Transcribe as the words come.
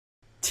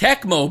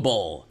Tecmo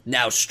Bowl.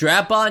 Now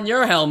strap on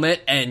your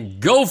helmet and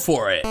go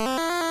for it.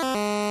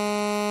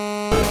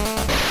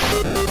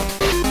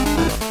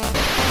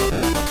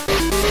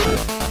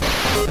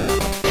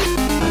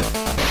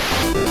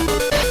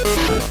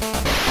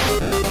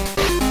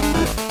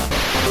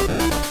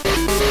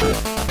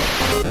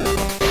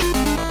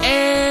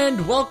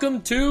 And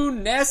welcome to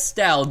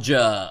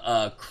Nostalgia,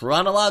 a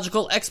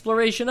chronological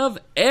exploration of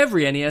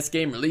every NES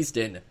game released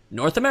in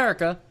North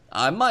America.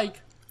 I'm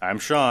Mike. I'm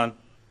Sean.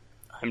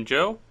 I'm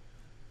Joe.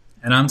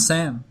 And I'm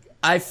Sam.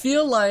 I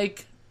feel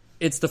like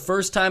it's the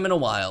first time in a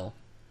while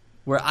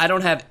where I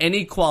don't have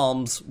any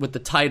qualms with the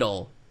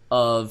title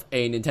of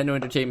a Nintendo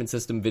Entertainment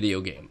System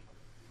video game.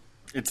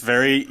 It's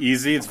very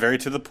easy. It's very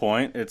to the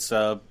point. It's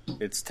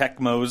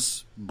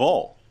Tecmo's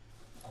Bowl.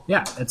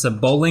 Yeah, it's a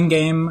bowling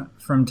game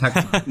from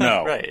Tecmo.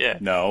 No. Right, yeah.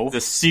 No.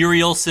 The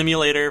cereal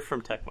simulator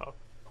from Tecmo.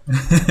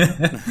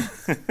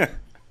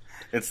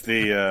 It's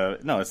the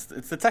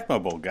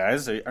Tecmo Bowl,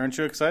 guys. Aren't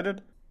you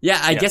excited? Yeah,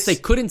 I Yes. guess they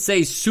couldn't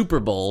say Super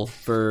Bowl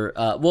for,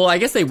 well, I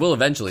guess they will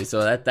eventually,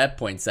 so that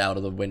point's out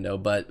of the window.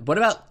 But what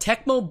about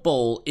Tecmo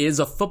Bowl is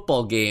a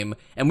football game,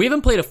 and we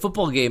haven't played a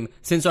football game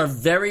since our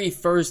very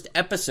first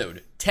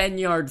episode,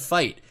 10-Yard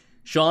Fight.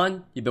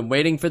 Sean, you've been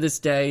waiting for this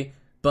day,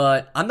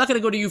 but I'm not going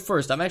to go to you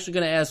first. I'm actually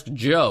going to ask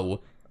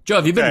Joe. Joe,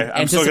 have you been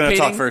I'm still going anticipating?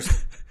 to talk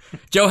first.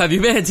 Joe, have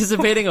you been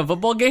anticipating a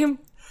football game?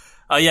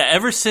 Yeah,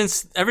 ever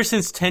since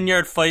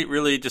 10-Yard Fight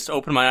really just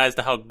opened my eyes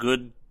to how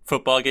good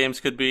football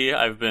games could be.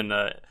 I've been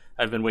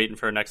waiting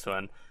for a next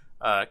one.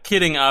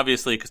 Kidding,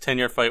 obviously, because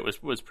 10-Yard Fight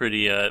was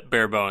pretty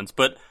bare bones.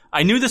 But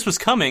I knew this was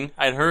coming.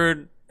 I've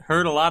heard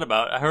a lot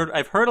about it.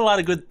 I've heard a lot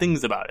of good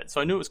things about it,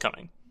 so I knew it was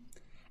coming.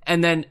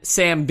 And then,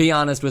 Sam, be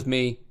honest with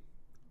me.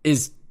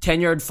 Is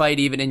 10-Yard Fight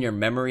even in your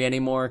memory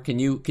anymore? Can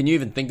you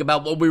even think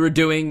about what we were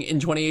doing in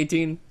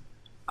 2018?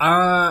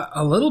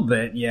 A little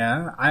bit,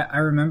 yeah. I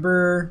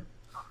remember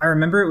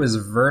it was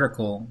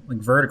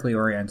vertically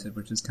oriented,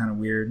 which is kind of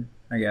weird,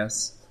 I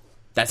guess.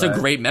 That's a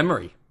great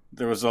memory.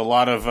 There was a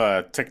lot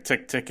of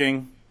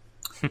ticking.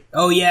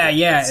 Oh, yeah.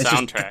 It's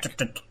Soundtrack.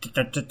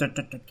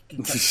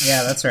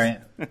 Yeah, that's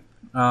right.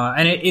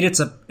 And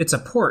it's a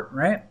port,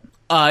 right?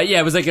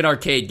 Yeah, it was like an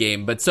arcade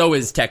game, but so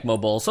is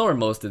Tecmo Bowl. So are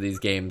most of these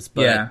games.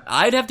 But Yeah.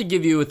 I'd have to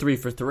give you a 3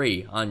 for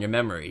 3 on your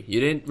memory. You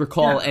didn't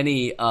recall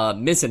any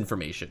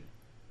misinformation.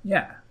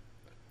 Yeah.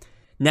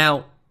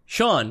 Now,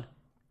 Sean,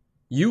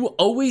 you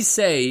always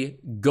say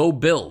 "Go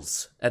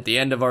Bills" at the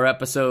end of our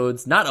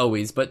episodes. Not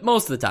always, but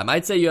most of the time.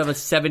 I'd say you have a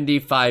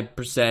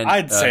 75%.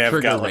 I'd say I've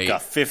trigger got rate.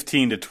 like a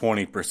 15 to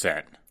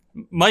 20%.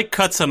 Mike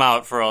cuts them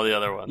out for all the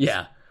other ones.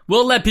 Yeah,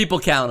 we'll let people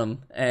count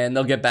them, and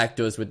they'll get back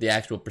to us with the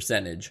actual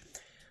percentage.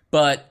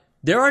 But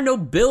there are no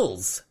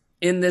Bills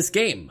in this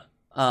game.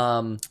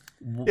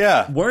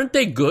 Yeah. Weren't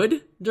they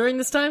good during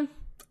this time?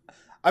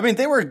 I mean,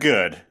 they were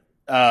good.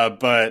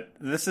 But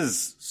this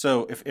is...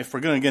 So if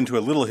we're going to get into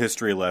a little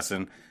history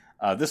lesson...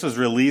 this was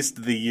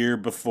released the year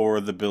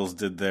before the Bills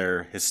did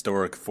their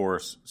historic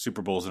 4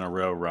 Super Bowls in a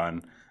row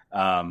run.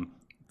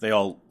 They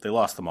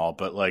lost them all,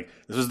 but like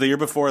this was the year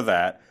before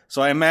that.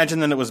 So I imagine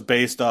that it was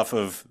based off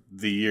of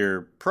the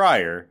year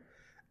prior,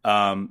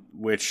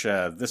 which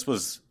this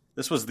was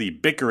the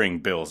bickering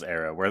Bills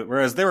era,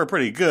 whereas they were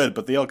pretty good,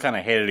 but they all kind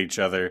of hated each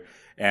other.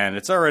 And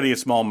it's already a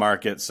small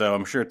market, so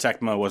I'm sure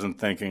Tecmo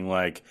wasn't thinking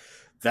like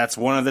that's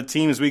one of the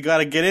teams we got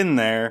to get in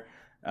there.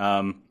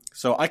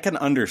 So I can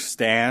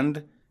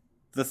understand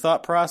the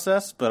thought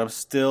process, but I'm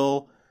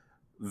still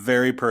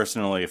very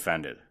personally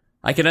offended.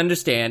 I can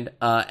understand.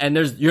 And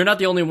you're not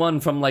the only one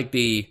from like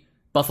the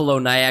Buffalo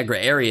Niagara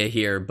area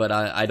here, but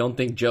I don't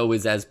think Joe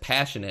is as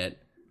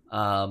passionate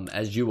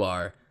as you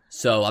are.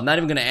 So I'm not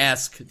even going to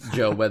ask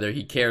Joe whether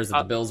he cares that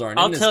the Bills aren't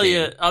in this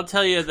game. I'll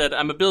tell you that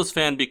I'm a Bills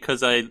fan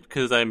because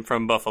I'm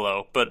from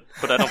Buffalo, but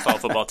I don't follow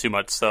football too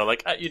much. So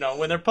like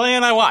when they're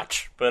playing, I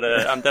watch, but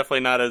I'm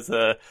definitely not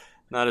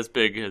as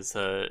big as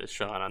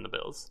Sean on the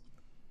Bills.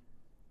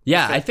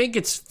 Yeah, I think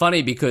it's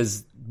funny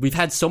because we've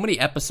had so many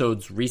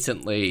episodes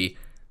recently,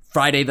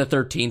 Friday the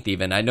 13th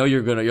even. I know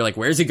you're like,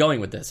 where's he going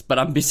with this? But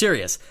I'm be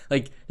serious.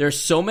 Like,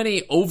 there's so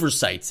many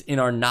oversights in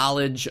our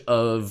knowledge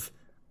of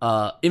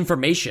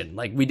information.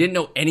 Like, we didn't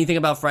know anything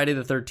about Friday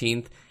the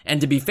 13th. And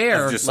to be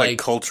fair, just like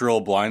cultural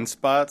blind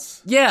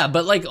spots. Yeah,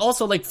 but like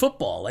also like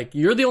football. Like,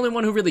 you're the only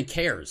one who really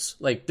cares.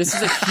 Like, this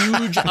is a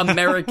huge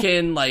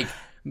American, like,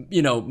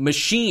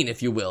 machine,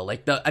 if you will.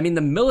 Like the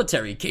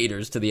military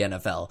caters to the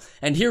NFL.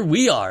 And here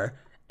we are,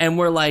 and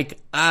we're like,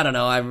 I don't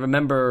know, I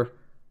remember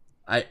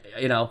I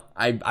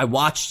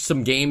watched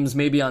some games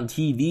maybe on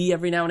TV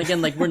every now and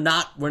again. Like we're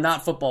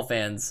not football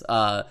fans.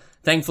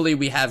 Thankfully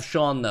we have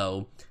Sean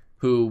though,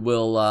 who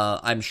will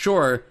I'm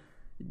sure,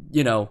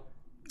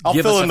 I'll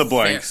give fill us in the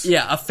blanks.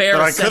 a fair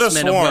but I could have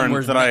assessment of when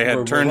sworn that I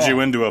had turned you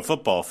wrong. into a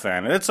football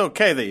fan. And it's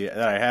okay that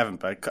I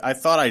haven't, but I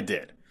thought I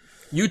did.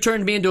 You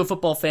turned me into a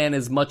football fan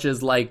as much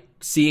as, like,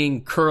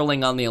 seeing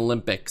curling on the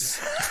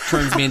Olympics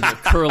turns me into a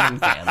curling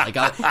fan. Like,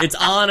 it's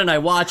on and I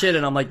watch it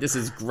and I'm like, this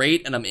is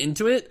great and I'm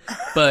into it.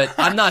 But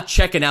I'm not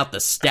checking out the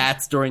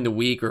stats during the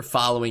week or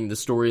following the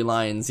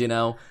storylines,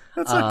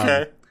 That's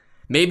okay.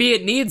 maybe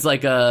it needs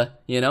like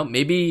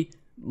maybe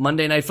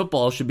Monday Night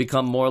Football should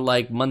become more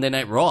like Monday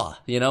Night Raw.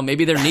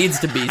 Maybe there needs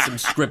to be some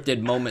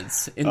scripted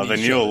moments in these then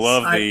shows. you'll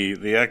love the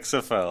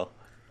XFL.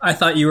 I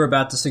thought you were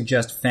about to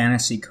suggest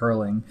fantasy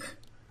curling.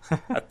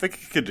 I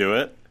think you could do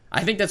it.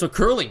 I think that's what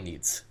curling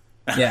needs.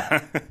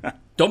 Yeah.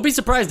 Don't be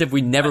surprised if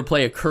we never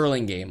play a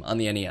curling game on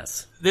the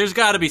NES. There's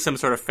got to be some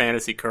sort of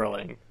fantasy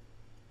curling.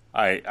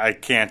 I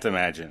can't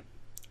imagine.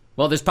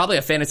 Well, there's probably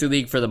a fantasy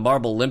league for the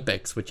Marble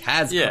Olympics, which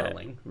has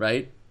curling,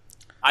 right?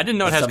 I didn't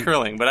know it has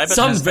curling, but I bet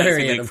some it has fantasy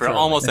variant league of for curling.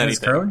 almost It has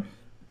anything. curling?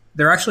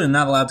 They're actually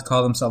not allowed to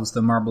call themselves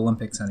the Marble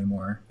Olympics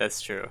anymore.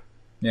 That's true.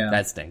 Yeah.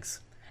 That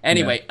stinks.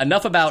 Anyway,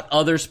 enough about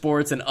other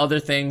sports and other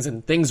things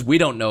and things we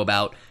don't know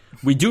about.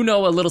 We do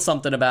know a little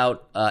something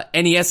about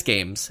NES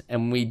games,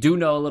 and we do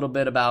know a little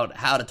bit about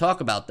how to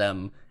talk about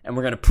them, and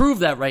we're going to prove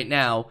that right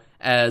now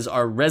as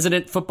our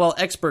resident football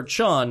expert,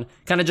 Sean,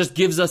 kind of just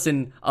gives us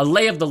a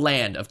lay of the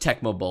land of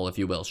Tecmo Bowl, if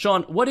you will.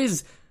 Sean, what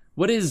is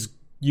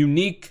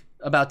unique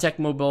about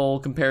Tecmo Bowl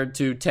compared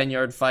to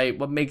 10-Yard Fight?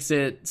 What makes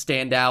it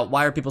stand out?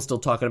 Why are people still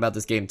talking about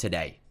this game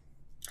today?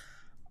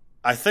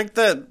 I think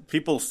that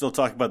people still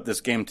talk about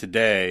this game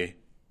today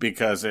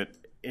because it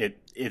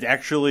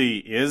actually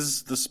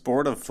is the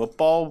sport of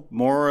football,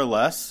 more or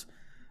less.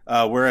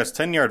 Whereas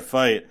 10-Yard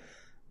Fight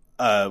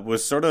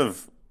was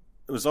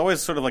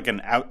always sort of like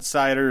an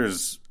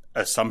outsider's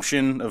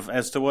assumption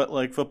as to what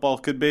like football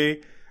could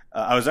be.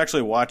 I was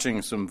actually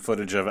watching some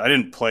footage of it. I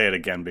didn't play it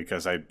again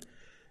because I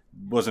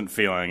wasn't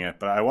feeling it,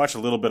 but I watched a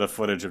little bit of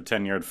footage of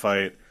 10-Yard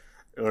Fight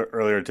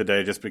earlier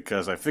today just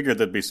because I figured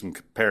there'd be some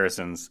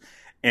comparisons.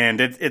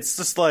 And it's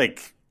just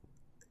like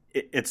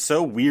it's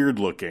so weird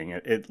looking.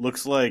 It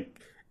looks like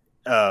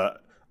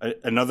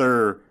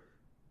another.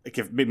 Like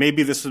if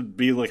maybe this would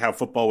be like how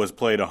football was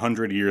played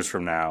 100 years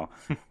from now,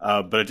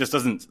 but it just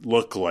doesn't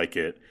look like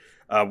it.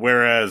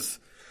 Whereas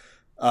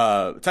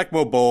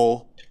Tecmo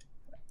Bowl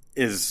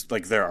is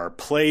like there are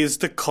plays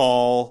to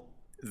call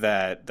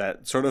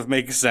that sort of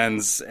make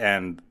sense,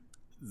 and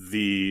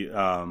the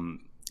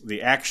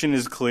action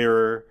is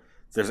clearer.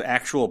 There's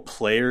actual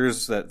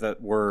players that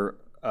were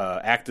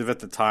active at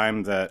the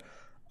time that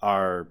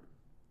are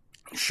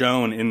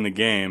shown in the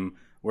game,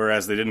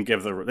 whereas they didn't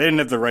have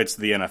the rights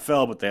to the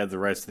NFL, but they had the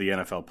rights to the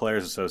NFL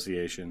Players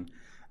Association.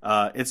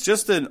 It's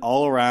just an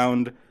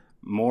all-around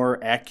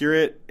more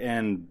accurate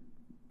and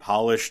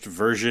polished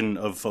version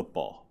of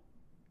football.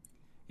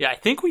 Yeah, I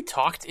think we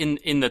talked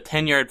in the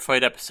 10-Yard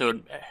Fight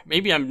episode,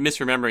 maybe I'm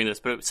misremembering this,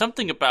 but it was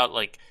something about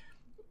like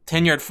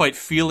 10-Yard Fight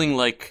feeling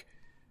like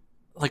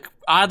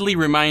oddly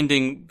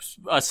reminding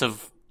us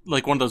of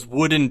like one of those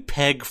wooden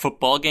peg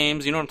football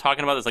games. You know what I'm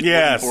talking about? It's like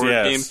wooden board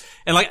game.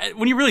 And like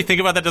when you really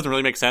think about that, it doesn't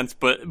really make sense.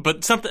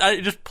 But something,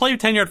 I just play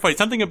 10-Yard Fight.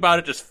 Something about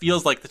it just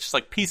feels like it's just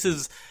like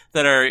pieces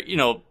that are,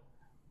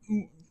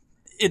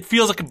 it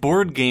feels like a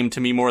board game to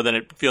me more than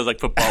it feels like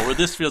football. Where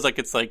this feels like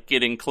it's like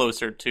getting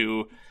closer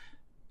to,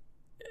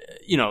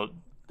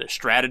 the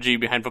strategy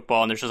behind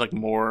football, and there's just like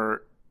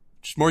more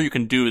you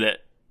can do. That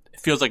it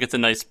feels like it's a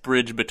nice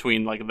bridge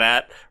between like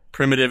that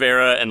primitive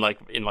era and like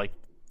in like.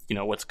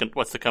 What's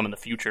to come in the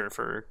future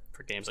for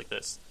games like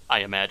this, I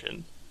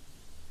imagine.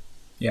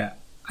 Yeah.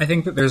 I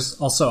think that there's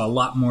also a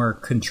lot more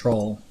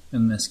control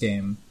in this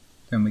game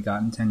than we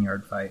got in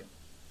 10-Yard Fight,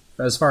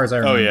 as far as I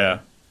remember. Oh, yeah.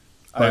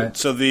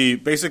 But,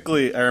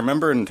 I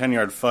remember in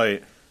 10-Yard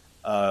Fight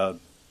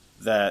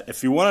that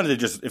if you wanted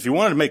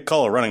to make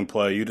call a running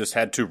play, you just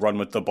had to run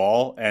with the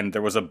ball, and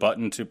there was a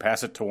button to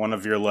pass it to one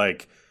of your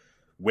like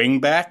wing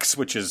backs,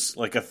 which is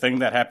like a thing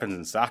that happens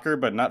in soccer,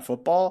 but not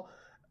football.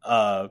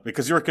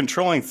 Because you were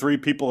controlling 3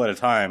 people at a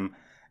time,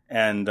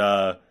 and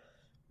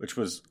which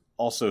was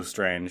also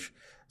strange.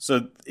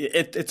 So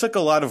it took a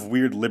lot of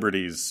weird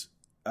liberties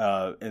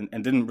and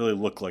didn't really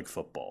look like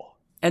football.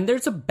 And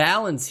there's a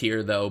balance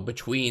here, though,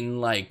 between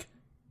like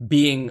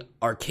being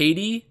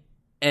arcadey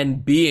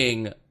and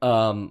being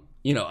a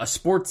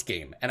sports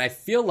game. And I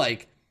feel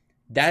like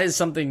that is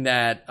something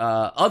that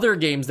other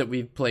games that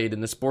we've played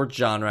in the sports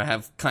genre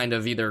have kind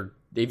of either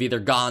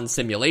gone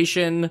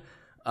simulation.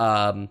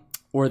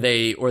 Or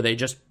they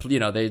just,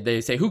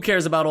 they say, who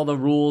cares about all the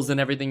rules and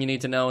everything you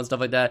need to know and stuff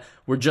like that?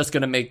 We're just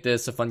going to make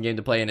this a fun game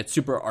to play, and it's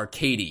super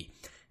arcadey.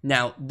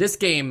 Now, this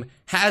game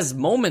has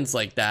moments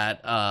like that.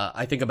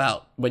 I think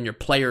about when your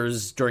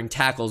players during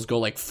tackles go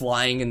like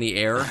flying in the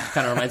air.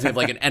 Kind of reminds me of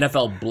like an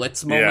NFL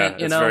blitz moment,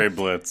 Yeah, it's very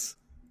blitz.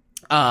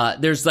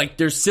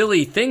 There's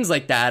silly things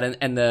like that,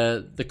 and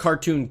the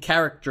cartoon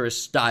character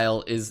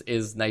style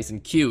is nice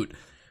and cute.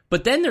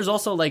 But then there's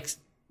also like,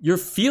 you're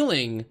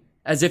feeling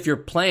as if you're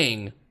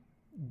playing.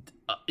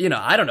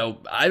 I don't know.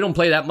 I don't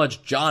play that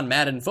much John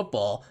Madden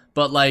football,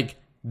 but like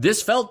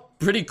this felt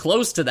pretty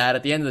close to that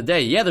at the end of the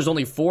day. Yeah, there's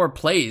only 4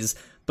 plays,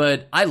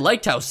 but I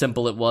liked how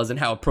simple it was and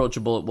how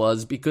approachable it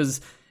was because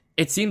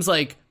it seems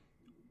like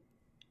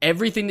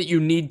everything that you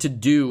need to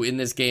do in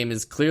this game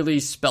is clearly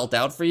spelt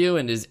out for you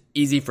and is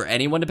easy for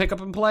anyone to pick up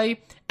and play.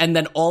 And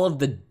then all of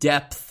the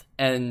depth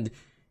and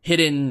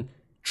hidden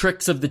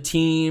tricks of the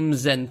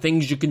teams and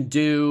things you can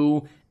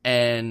do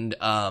and,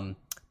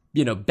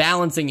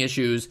 balancing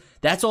issues,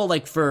 that's all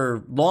like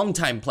for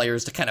longtime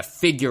players to kind of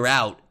figure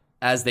out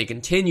as they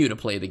continue to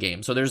play the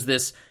game. So there's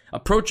this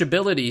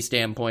approachability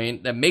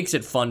standpoint that makes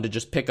it fun to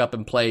just pick up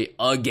and play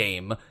a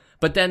game.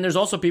 But then there's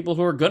also people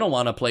who are going to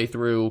want to play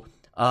through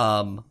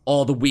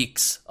all the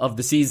weeks of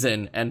the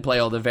season and play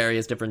all the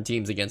various different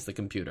teams against the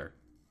computer.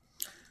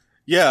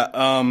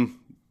 Yeah,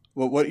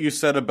 what you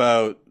said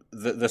about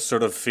this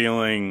sort of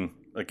feeling,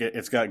 like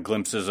it's got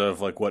glimpses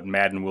of like what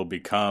Madden will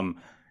become,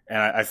 and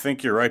I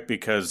think you're right,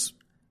 because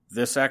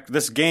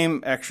this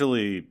game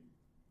actually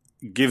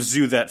gives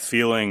you that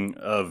feeling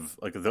of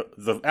like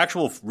the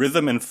actual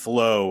rhythm and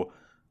flow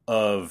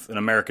of an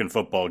American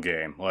football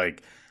game.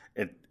 Like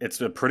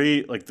it's a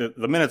pretty, like the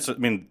minutes, I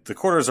mean, the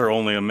quarters are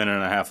only a minute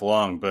and a half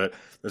long, but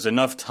there's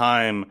enough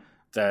time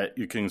that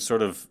you can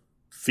sort of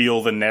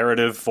feel the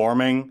narrative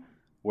forming,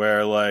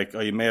 where like, oh,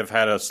 you may have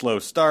had a slow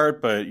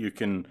start, but you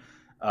can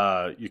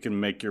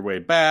make your way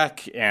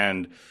back,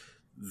 and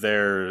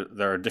there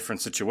are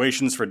different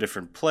situations for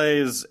different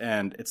plays,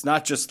 and it's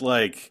not just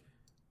like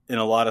in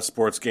a lot of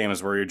sports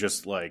games where you're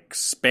just like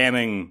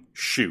spamming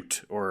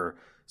shoot or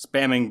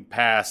spamming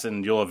pass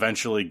and you'll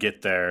eventually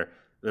get there.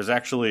 There's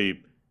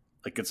actually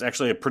it's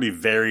actually a pretty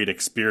varied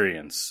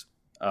experience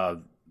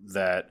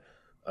that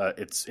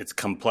it's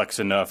complex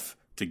enough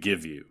to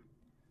give you.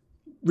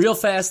 Real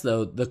fast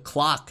though, the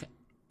clock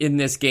in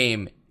this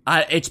game,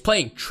 it's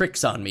playing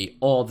tricks on me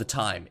all the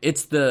time.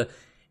 It's the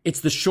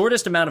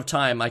shortest amount of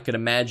time I could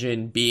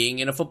imagine being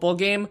in a football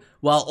game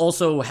while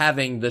also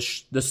having the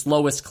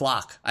slowest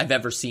clock I've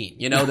ever seen.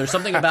 You know, there's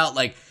something about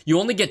like you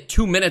only get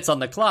 2 minutes on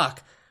the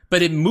clock,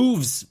 but it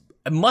moves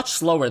much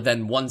slower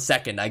than 1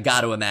 second, I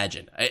got to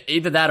imagine.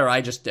 Either that or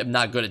I just am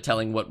not good at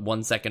telling what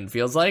 1 second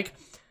feels like.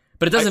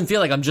 But it doesn't feel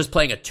like I'm just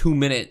playing a 2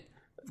 minute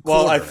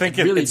quarter. Well, I think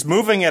it's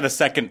moving at a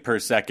second per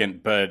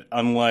second, but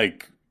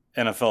unlike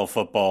NFL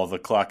football, the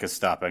clock is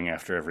stopping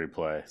after every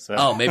play. So.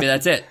 Oh, maybe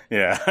that's it.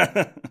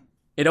 Yeah.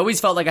 It always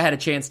felt like I had a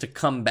chance to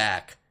come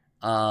back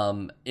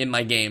in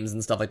my games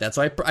and stuff like that.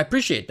 So I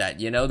appreciate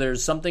that. You know,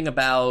 there's something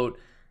about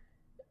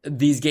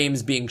these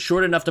games being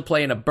short enough to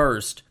play in a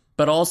burst,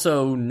 but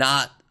also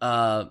not,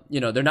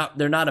 they're not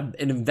an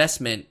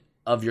investment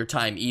of your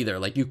time either.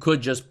 Like you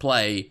could just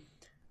play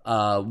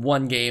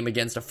one game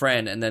against a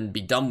friend and then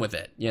be done with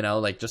it, you know,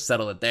 like just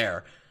settle it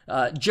there.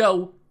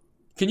 Joe,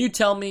 can you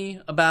tell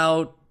me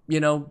about, you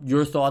know,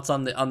 your thoughts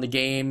on the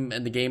game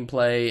and the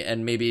gameplay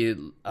and maybe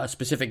a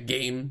specific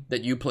game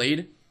that you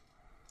played?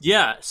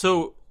 Yeah,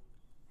 so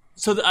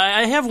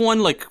I have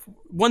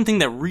one thing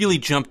that really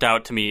jumped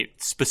out to me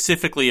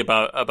specifically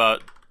about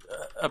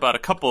a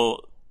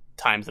couple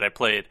times that I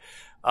played,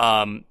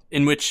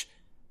 in which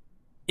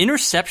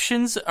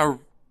interceptions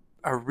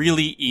are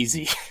really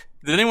easy.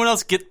 Did anyone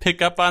else get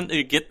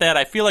that?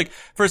 I feel like,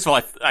 first of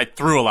all, I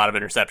threw a lot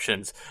of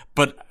interceptions,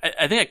 but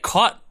I think I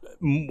caught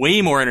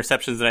way more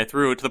interceptions than I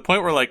threw, to the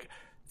point where like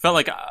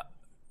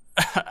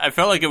I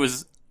felt like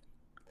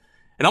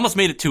it almost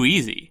made it too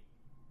easy.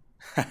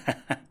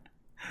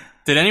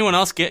 Did anyone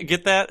else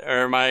get that,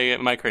 or am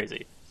I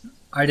crazy?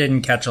 I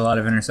didn't catch a lot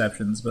of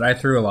interceptions, but I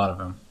threw a lot of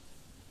them.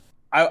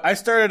 I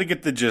started to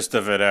get the gist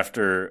of it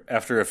after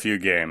a few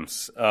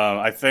games.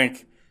 I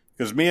think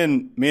because me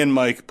and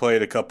Mike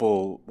played a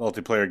couple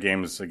multiplayer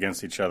games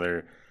against each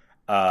other,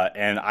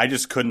 and I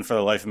just couldn't for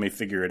the life of me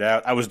figure it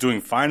out. I was doing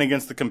fine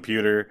against the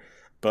computer,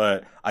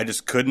 but I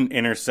just couldn't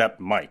intercept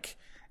Mike.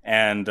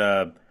 And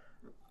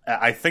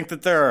I think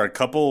that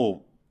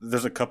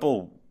there's a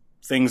couple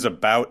things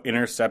about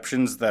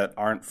interceptions that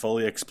aren't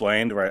fully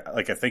explained, where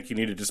I think you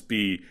need to just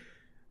be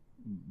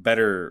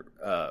better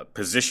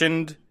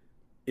positioned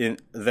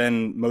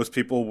than most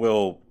people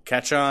will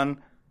catch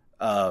on.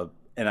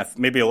 And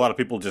maybe a lot of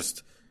people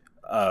just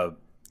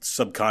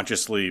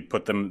subconsciously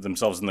put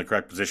themselves in the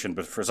correct position,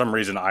 but for some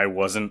reason I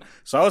wasn't.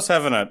 So I was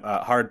having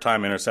a hard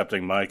time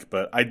intercepting Mike,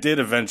 but I did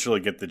eventually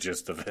get the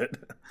gist of it.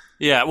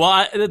 Yeah,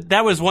 well,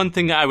 that was one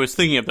thing I was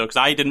thinking of, though, because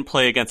I didn't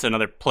play against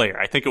another player.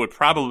 I think it would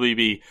probably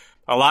be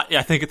a lot.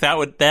 I think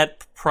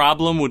that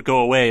problem would go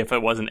away if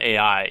it wasn't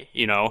AI.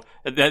 You know,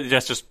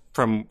 that's just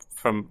from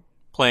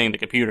playing the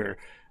computer.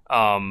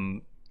 I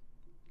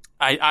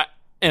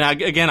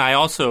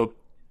also,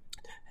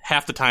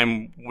 half the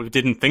time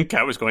didn't think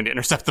I was going to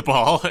intercept the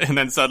ball, and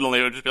then suddenly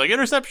it would just be like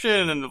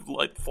interception and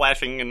like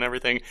flashing and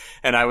everything,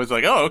 and I was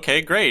like, oh,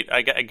 okay, great,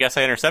 I guess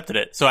I intercepted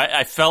it. So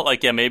I felt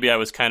like, yeah, maybe I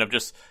was kind of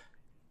just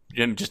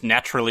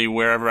naturally,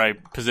 wherever I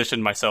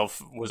positioned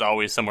myself was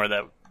always somewhere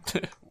that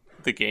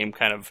the game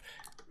kind of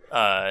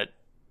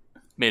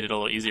made it a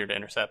little easier to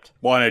intercept.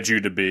 Wanted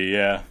you to be,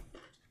 yeah.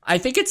 I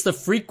think it's the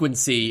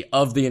frequency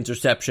of the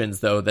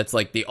interceptions, though, that's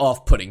like the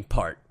off-putting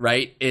part,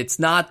 right? It's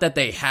not that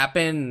they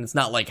happen. It's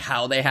not like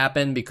how they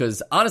happen,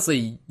 because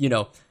honestly, you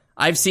know,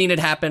 I've seen it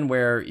happen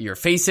where you're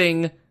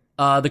facing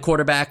the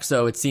quarterback,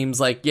 so it seems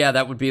like, yeah,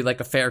 that would be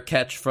like a fair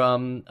catch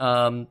from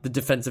the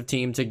defensive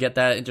team to get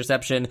that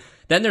interception.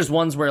 Then there's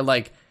ones where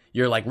like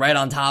you're like right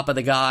on top of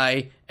the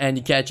guy and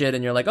you catch it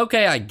and you're like,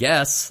 okay, I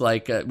guess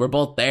like we're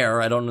both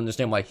there. I don't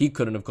understand why he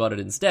couldn't have caught it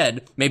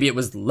instead. Maybe it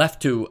was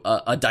left to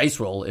a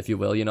dice roll, if you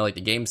will, you know, like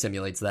the game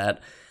simulates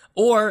that.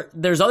 Or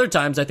there's other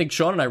times, I think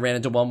Sean and I ran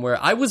into one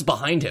where I was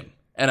behind him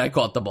and I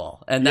caught the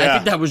ball. And I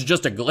think that was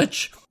just a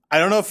glitch. I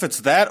don't know if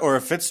it's that or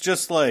if it's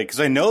just like, because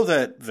I know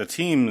that the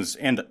teams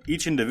and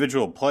each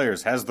individual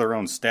players has their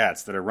own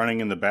stats that are running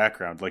in the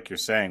background, like you're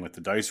saying with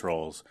the dice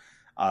rolls.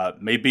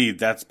 Maybe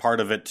that's part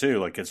of it too.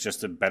 Like it's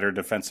just a better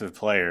defensive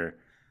player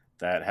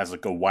that has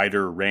like a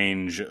wider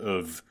range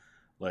of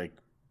like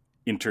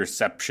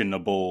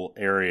interceptionable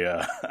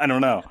area. I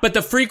don't know. But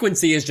the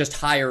frequency is just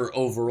higher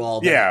overall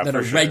than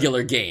a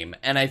regular game.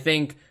 And I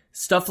think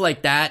stuff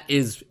like that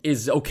is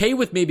okay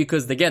with me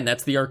because, again,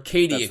 that's the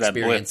arcadey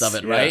experience of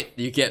it, right?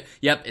 You get,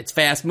 it's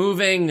fast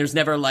moving. There's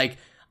never like,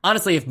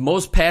 honestly, if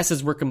most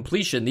passes were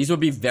completion, these would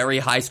be very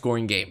high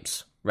scoring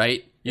games,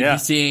 right? You'd be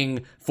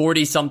seeing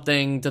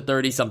 40-something to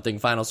 30-something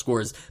final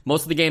scores.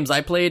 Most of the games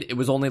I played, it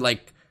was only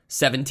like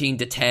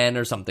 17-10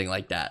 or something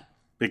like that.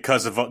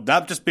 Because of,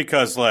 not just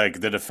because like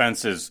the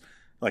defense is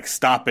like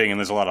stopping and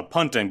there's a lot of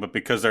punting, but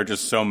because there are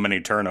just so many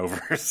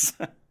turnovers.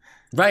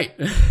 Right.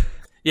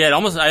 Yeah, it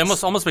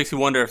almost makes you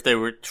wonder if they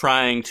were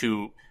trying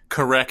to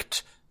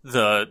correct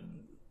the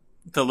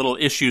little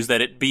issues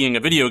that it being a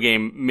video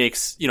game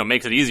makes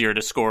it easier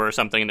to score or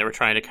something, and they were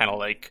trying to kind of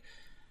like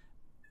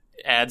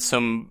add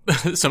some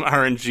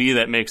RNG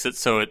that makes it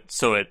so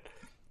it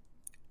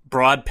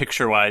broad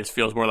picture wise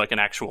feels more like an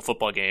actual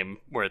football game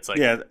where it's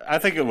like, I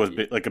think it was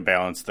like a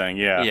balance thing.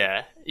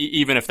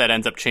 Even if that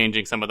ends up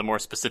changing some of the more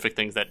specific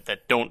things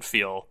that don't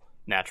feel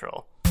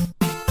natural.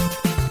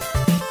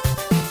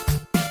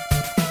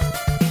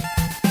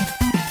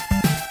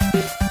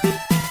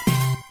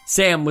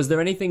 Sam, was there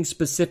anything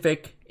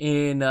specific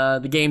in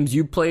the games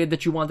you played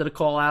that you wanted to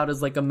call out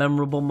as like a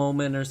memorable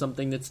moment or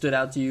something that stood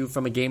out to you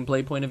from a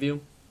gameplay point of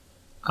view?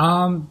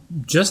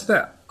 Just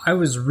that I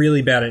was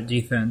really bad at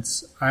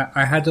defense.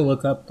 I had to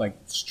look up like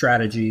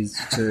strategies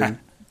to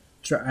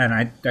try, and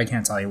I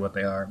can't tell you what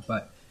they are,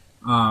 but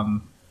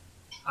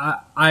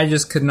I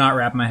just could not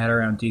wrap my head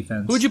around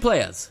defense. Who'd you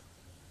play as?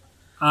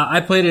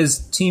 I played as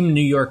Team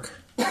New York.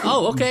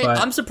 Oh, okay.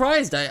 I'm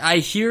surprised. I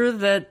hear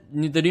that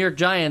the New York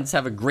Giants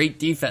have a great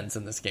defense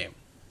in this game.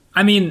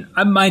 I mean,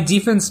 my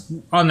defense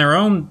on their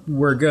own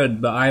were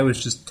good, but I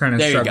was just kind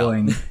of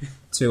struggling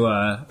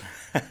to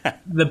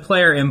the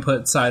player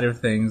input side of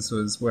things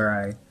was where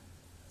I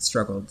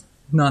struggled.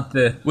 Not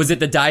the... Was it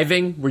the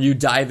diving? Were you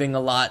diving a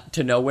lot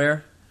to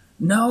nowhere?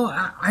 No,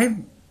 I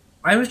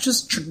was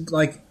just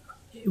like...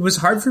 It was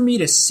hard for me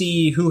to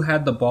see who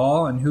had the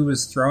ball and who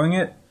was throwing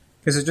it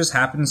because it just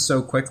happened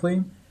so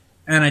quickly.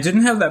 And I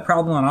didn't have that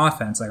problem on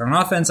offense. Like on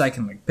offense, I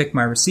can like pick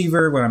my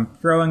receiver when I'm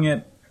throwing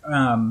it.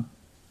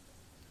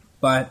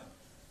 But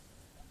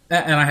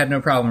I had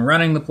no problem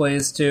running the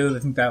plays too. I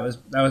think that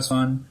was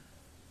fun.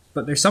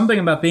 But there's something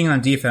about being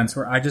on defense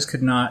where I just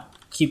could not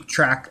keep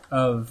track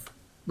of,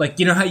 like,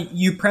 you know how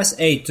you press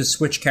A to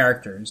switch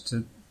characters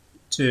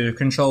to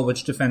control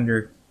which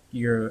defender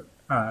you're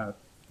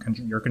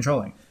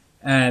controlling,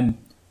 and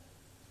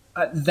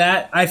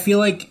that I feel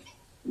like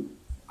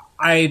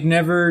I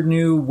never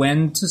knew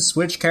when to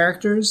switch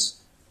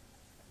characters,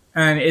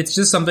 and it's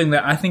just something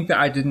that I think that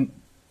I didn't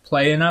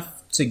play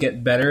enough to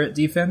get better at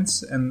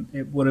defense, and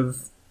it would have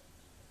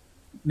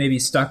maybe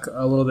stuck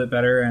a little bit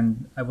better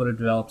and I would have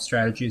developed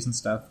strategies and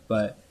stuff.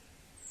 But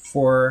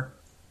for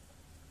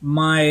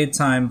my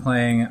time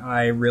playing,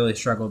 I really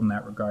struggled in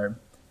that regard.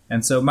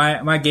 And so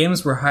my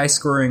games were high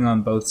scoring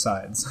on both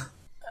sides.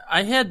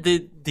 I had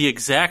the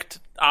exact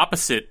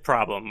opposite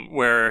problem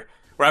where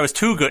I was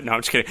too good. No,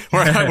 I'm just kidding.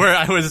 Where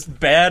I was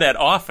bad at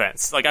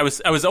offense. Like I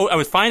was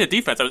fine at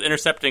defense. I was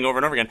intercepting over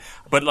and over again.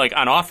 But like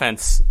on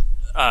offense,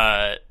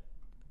 I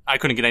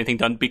couldn't get anything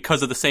done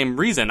because of the same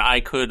reason.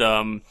 I could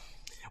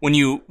when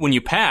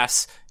you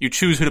pass, you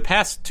choose who to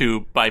pass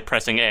to by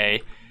pressing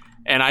A,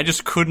 and I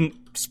just couldn't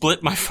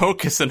split my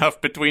focus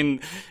enough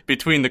between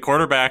the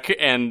quarterback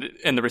and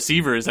the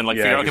receivers and like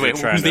figure out, okay, wait,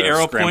 who's the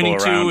arrow pointing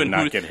to and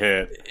not get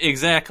hit.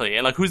 Exactly.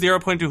 And like who's the arrow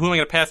pointing to, who am I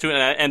going to pass to,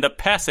 and I end up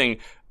passing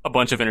a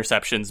bunch of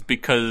interceptions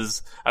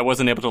because I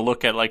wasn't able to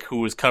look at like who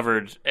was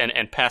covered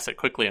and pass it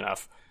quickly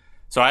enough.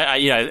 So I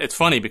it's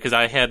funny because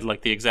I had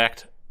like the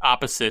exact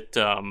opposite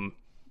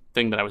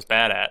thing that I was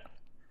bad at.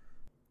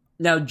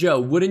 Now, Joe,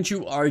 wouldn't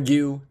you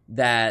argue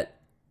that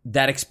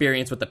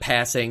experience with the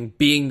passing,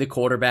 being the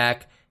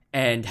quarterback,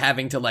 and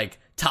having to like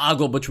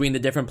toggle between the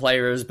different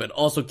players, but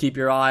also keep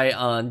your eye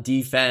on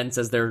defense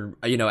as they're,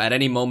 at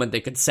any moment they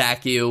could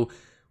sack you.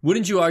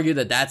 Wouldn't you argue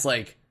that that's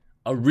like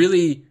a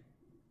really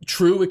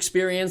true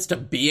experience to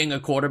being a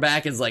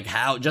quarterback, is like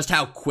how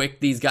quick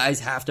these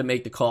guys have to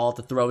make the call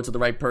to throw it to the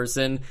right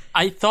person?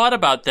 I thought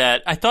about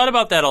that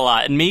a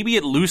lot, and maybe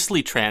it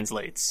loosely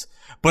translates.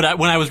 But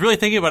when I was really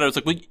thinking about it, I was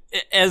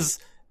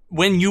like,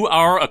 when you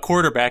are a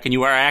quarterback and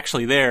you are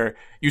actually there,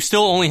 you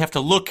still only have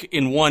to look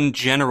in one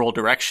general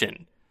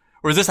direction.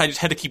 Whereas this, I just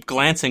had to keep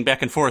glancing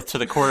back and forth to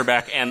the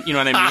quarterback, and you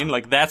know what I mean?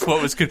 Like that's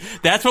what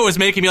was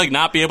making me like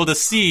not be able to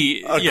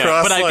see.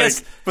 Across, but I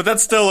guess, but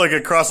that's still like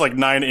across like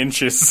 9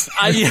 inches.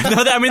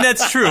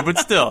 That's true, but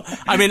still,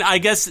 I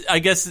guess,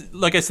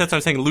 like I said, so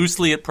I'm saying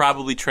loosely, it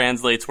probably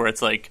translates where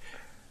it's like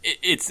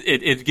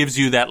it gives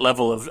you that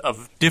level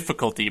of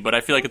difficulty, but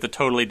I feel like it's a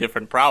totally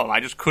different problem. I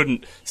just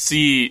couldn't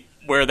see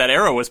where that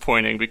arrow was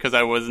pointing because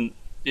I wasn't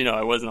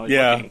always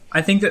looking.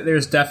 I think that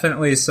there's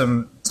definitely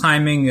some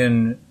timing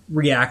and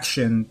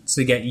reaction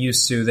to get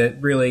used to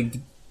that really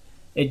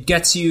it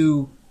gets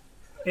you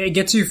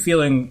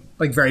feeling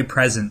like very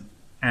present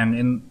and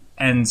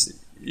in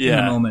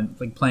the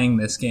moment, like playing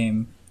this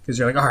game, because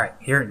you're like, all right,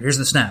 here's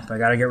the snap. I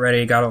gotta get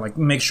ready. Gotta like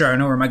make sure I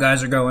know where my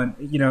guys are going.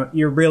 You know,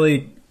 you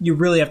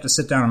really have to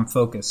sit down and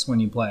focus when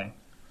you play,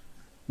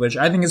 which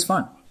I think is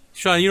fun.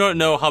 Sean, you don't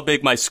know how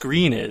big my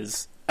screen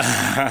is.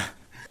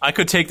 I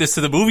could take this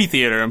to the movie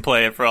theater and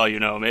play it for all you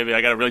know. Maybe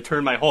I got to really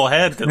turn my whole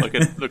head to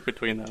look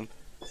between them.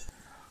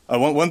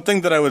 One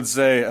thing that I would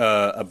say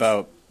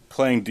about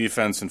playing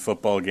defense in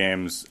football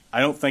games, I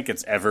don't think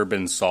it's ever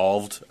been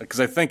solved, because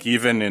I think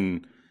even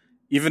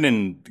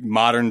in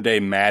modern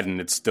day Madden,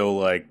 it's still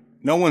like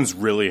no one's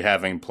really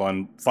having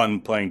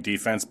fun playing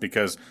defense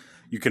because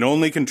you can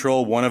only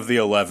control one of the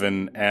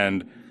 11,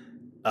 and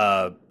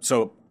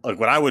so like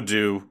what I would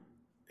do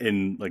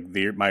in like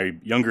my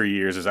younger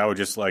years is I would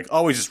just like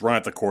always just run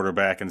at the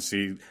quarterback and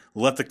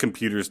let the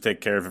computers take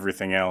care of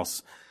everything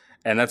else.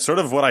 And that's sort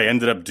of what I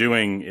ended up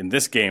doing in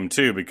this game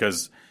too,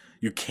 because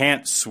you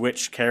can't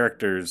switch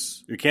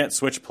characters, you can't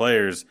switch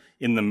players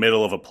in the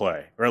middle of a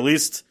play, or at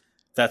least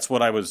that's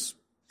what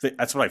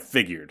I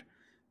figured.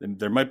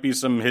 There might be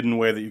some hidden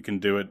way that you can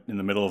do it in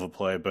the middle of a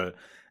play, but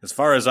as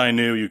far as I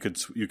knew, you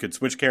could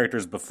switch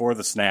characters before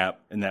the snap,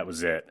 and that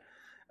was it.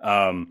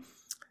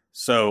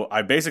 So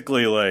I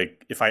basically,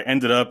 like, if I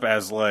ended up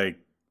as like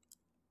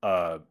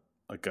a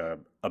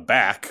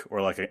back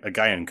or like a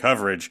guy in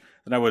coverage,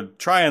 then I would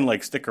try and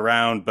like stick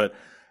around. But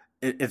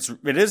it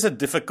is a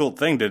difficult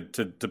thing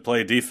to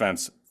play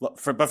defense. But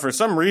for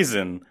some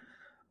reason,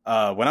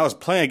 when I was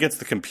playing against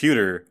the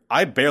computer,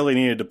 I barely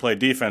needed to play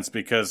defense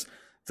because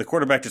the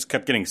quarterback just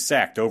kept getting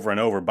sacked over and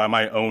over by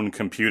my own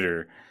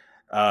computer.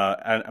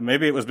 And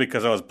maybe it was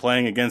because I was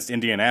playing against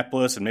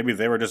Indianapolis, and maybe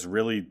they were just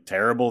really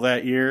terrible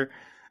that year.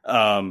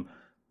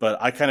 But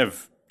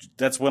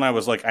that's when I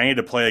was like, I need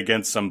to play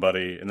against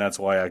somebody, and that's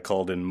why I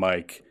called in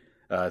Mike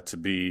to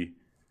be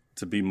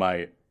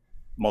my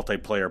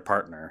multiplayer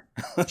partner.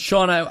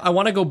 Sean, I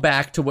want to go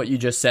back to what you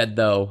just said,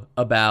 though,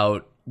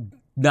 about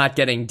not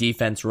getting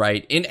defense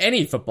right in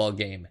any football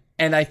game.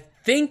 And I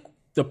think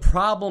the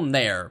problem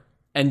there,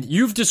 and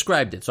you've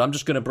described it, so I'm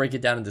just going to break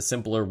it down into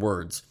simpler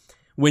words.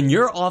 When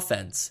you're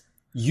offense,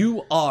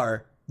 you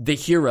are the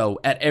hero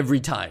at every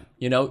time.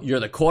 You know, you're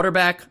the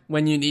quarterback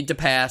when you need to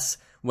pass.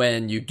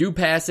 When you do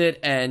pass it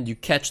and you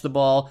catch the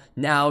ball,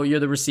 now you're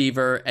the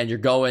receiver and you're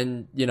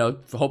going, you know,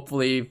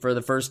 hopefully for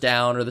the first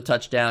down or the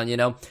touchdown, you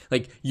know.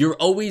 Like, you're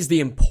always the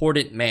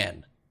important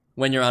man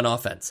when you're on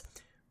offense.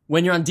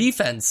 When you're on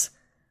defense,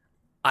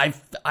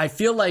 I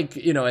feel like,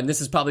 you know, and this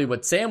is probably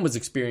what Sam was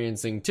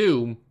experiencing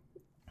too,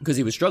 because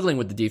he was struggling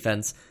with the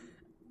defense,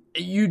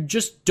 you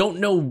just don't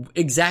know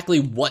exactly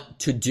what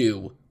to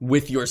do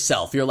with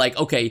yourself. You're like,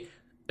 okay,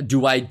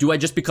 do I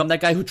just become that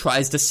guy who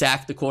tries to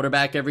sack the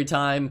quarterback every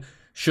time?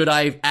 Should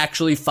I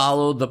actually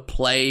follow the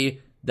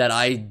play that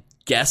I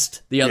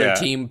guessed the other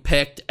team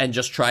picked and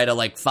just try to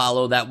like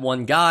follow that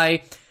one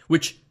guy,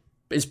 which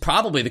is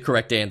probably the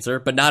correct answer,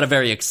 but not a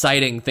very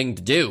exciting thing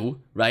to do,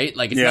 right?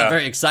 Like, it's not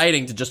very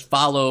exciting to just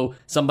follow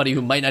somebody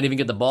who might not even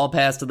get the ball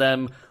passed to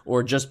them,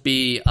 or just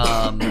be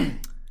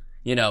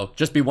you know,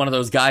 just be one of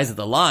those guys at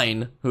the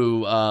line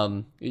who,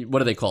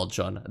 what are they called,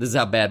 Sean? This is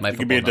how bad my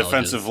football knowledge is. You could be a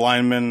defensive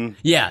lineman.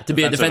 Yeah, to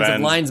be a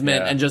defensive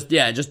lineman and just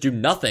do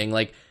nothing.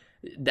 Like,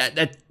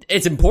 that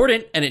it's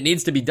important and it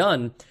needs to be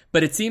done,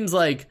 but it seems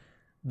like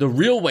the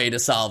real way to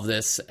solve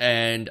this,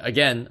 and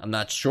again, I'm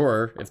not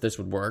sure if this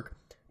would work,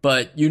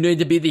 but you need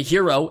to be the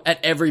hero at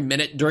every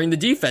minute during the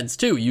defense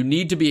too. You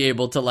need to be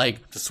able to like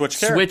switch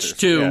characters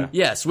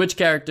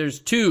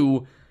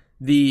to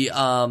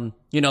the,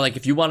 you know, like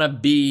if you want to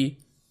be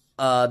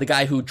the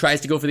guy who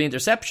tries to go for the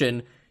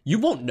interception, you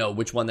won't know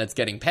which one that's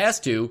getting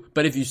passed to,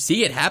 but if you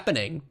see it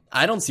happening,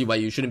 I don't see why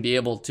you shouldn't be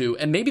able to,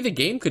 and maybe the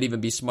game could even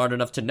be smart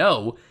enough to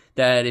know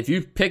that if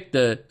you pick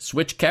the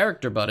switch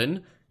character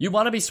button, you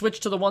want to be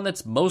switched to the one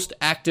that's most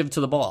active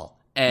to the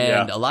ball.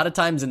 And a lot of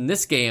times in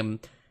this game,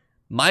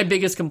 my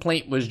biggest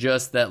complaint was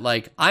just that,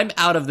 like, I'm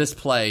out of this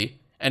play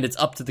and it's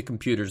up to the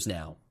computers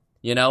now.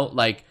 You know,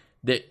 like,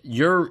 that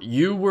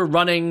you were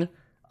running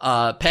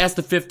past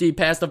the 50,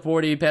 past the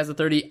 40, past the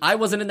 30. I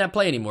wasn't in that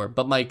play anymore,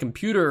 but my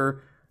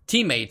computer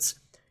teammates,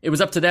 it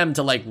was up to them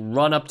to like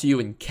run up to you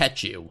and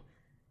catch you.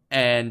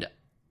 And,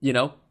 you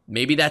know,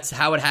 maybe that's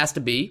how it has to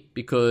be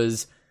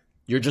because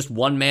you're just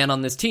one man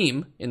on this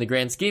team in the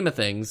grand scheme of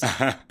things,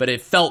 but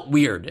it felt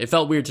weird. It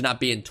felt weird to not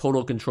be in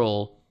total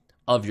control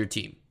of your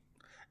team.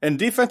 And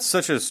defense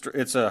is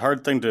it's a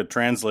hard thing to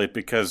translate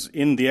because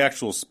in the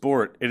actual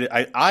sport,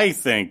 I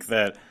think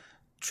that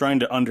trying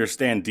to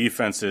understand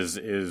defenses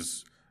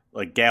is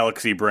like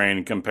galaxy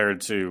brain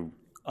compared to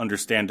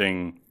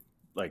understanding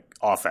like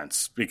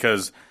offense,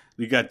 because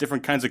you got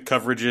different kinds of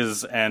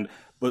coverages, and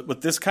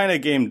what this kind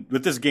of game,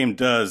 what this game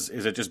does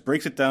is it just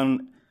breaks it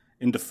down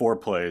into 4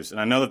 plays. And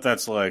I know that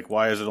that's like,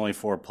 why is it only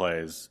 4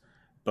 plays?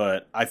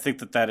 But I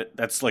think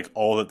that's like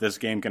all that this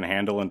game can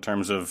handle in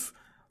terms of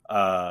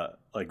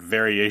like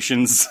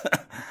variations.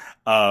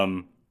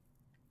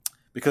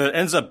 Because it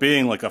ends up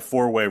being like a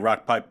 4-way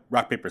rock,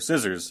 paper,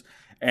 scissors.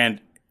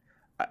 And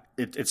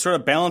it sort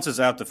of balances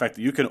out the fact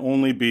that you can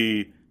only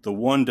be the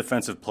one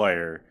defensive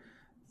player,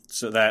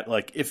 so that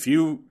like if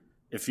you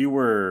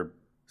were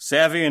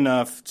savvy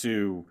enough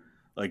to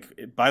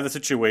like by the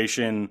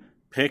situation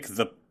pick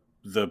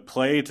the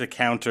play to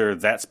counter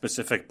that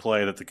specific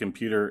play that the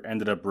computer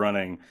ended up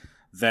running,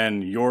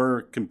 then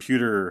your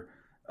computer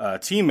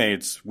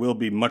teammates will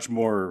be much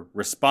more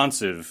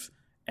responsive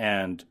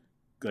and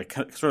like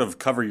sort of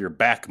cover your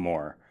back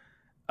more,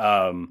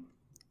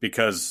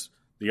 because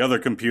the other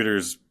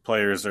computer's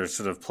players are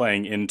sort of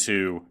playing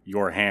into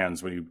your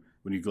hands when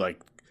you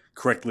like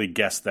correctly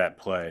guess that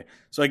play.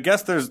 So I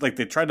guess there's like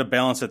they tried to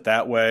balance it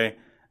that way,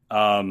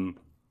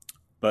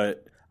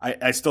 but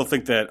I still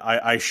think that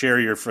I share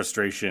your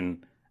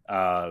frustration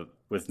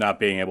with not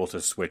being able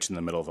to switch in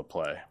the middle of a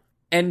play.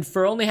 And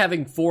for only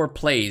having 4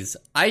 plays,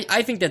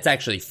 I think that's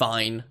actually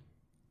fine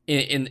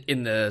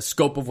in the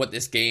scope of what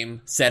this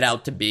game set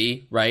out to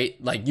be, right?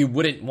 Like, you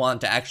wouldn't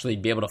want to actually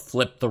be able to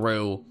flip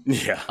through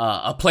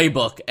a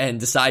playbook and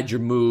decide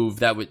your move.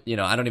 That would,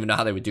 I don't even know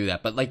how they would do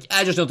that. But, like,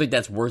 I just don't think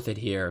that's worth it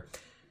here.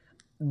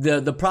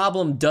 The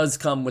problem does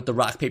come with the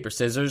rock, paper,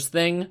 scissors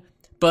thing.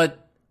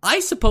 But I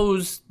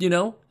suppose,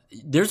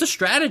 there's a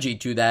strategy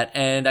to that.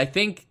 And I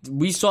think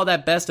we saw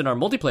that best in our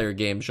multiplayer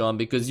game, Sean,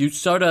 because you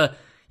sort of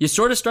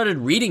started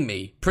reading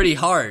me pretty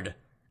hard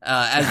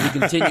as we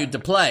continued to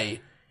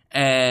play.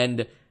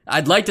 And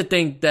I'd like to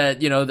think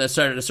that, at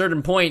a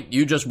certain point,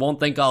 you just won't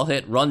think I'll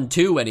hit run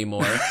 2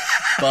 anymore.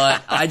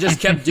 But I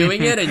just kept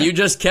doing it, and you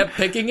just kept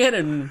picking it,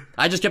 and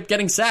I just kept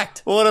getting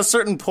sacked. Well, at a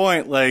certain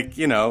point, like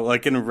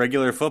in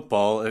regular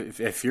football,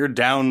 if you're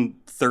down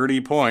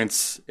 30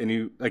 points and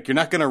you're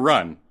not going to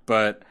run.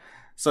 But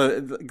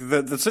so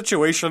the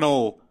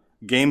situational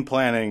game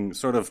planning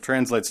sort of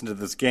translates into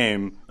this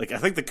game. Like, I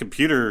think the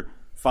computer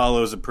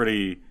follows a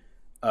pretty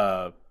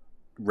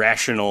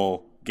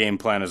rational game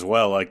plan as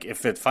well. Like,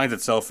 if it finds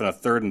itself in a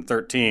 3rd and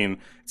 13,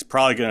 it's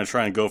probably going to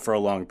try and go for a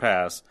long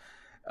pass.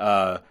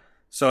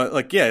 So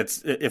like, yeah,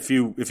 it's if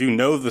you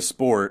know the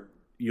sport,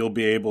 you'll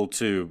be able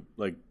to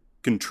like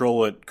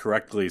control it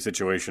correctly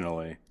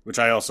situationally, which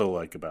I also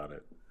like about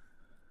it.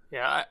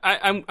 Yeah,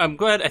 I'm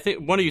glad. I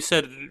think one of you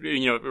said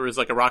it was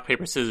like a rock,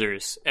 paper,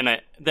 scissors,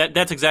 and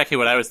that's exactly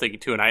what I was thinking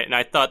too. And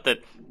I thought that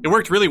it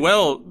worked really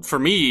well for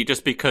me,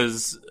 just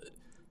because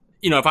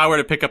if I were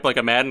to pick up like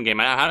a Madden game,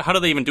 how do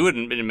they even do it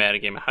in a Madden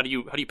game? How do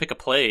you pick a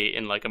play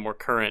in like a more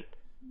current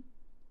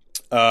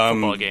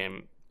football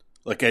game?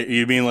 Like,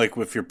 you mean like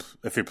if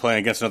you're playing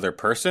against another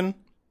person,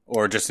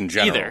 or just in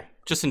general? Either,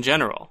 just in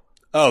general.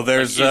 Oh,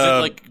 there's is it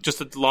like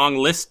just a long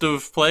list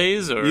of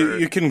plays, or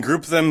you can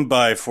group them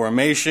by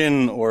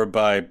formation or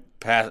by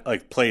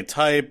play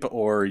type,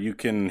 or you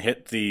can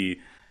hit the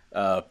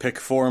pick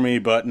for me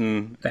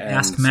button, the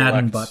Ask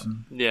Madden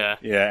button. Yeah,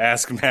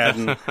 Ask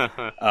Madden.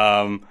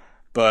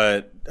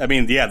 But I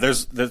mean, yeah,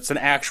 that's an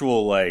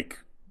actual like,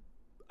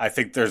 I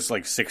think there's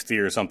like 60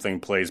 or something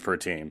plays per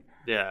team.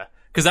 Yeah.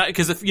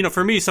 Because if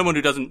for me, someone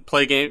who doesn't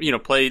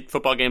play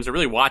football games or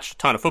really watch a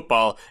ton of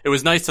football, it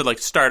was nice to like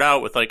start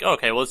out with like,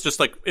 okay, well, it's just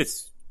like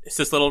it's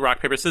this little rock,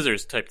 paper,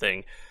 scissors type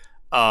thing.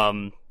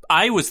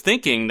 I was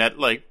thinking that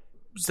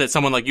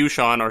someone like you,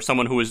 Sean, or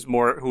someone who was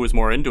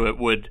more into it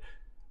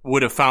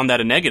would have found that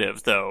a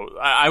negative, though.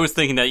 I was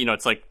thinking that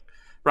it's like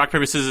rock,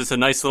 paper, scissors is a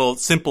nice little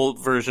simple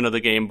version of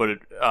the game, but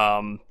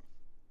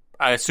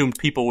I assumed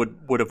people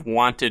would have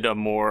wanted a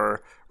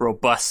more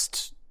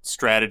robust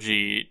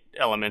strategy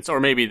elements, or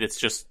maybe it's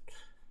just,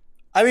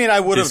 I mean,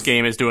 this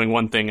game is doing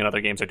one thing and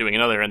other games are doing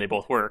another, and they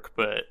both work.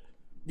 But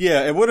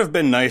yeah, it would have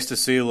been nice to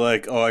see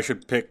like, oh, I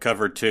should pick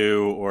cover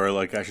 2, or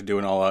like I should do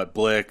an all-out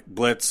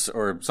blitz,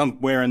 or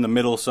somewhere in the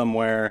middle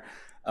somewhere.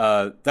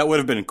 That would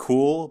have been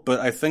cool, but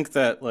I think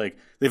that like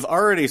they've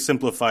already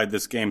simplified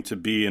this game to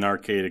be an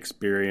arcade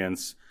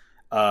experience.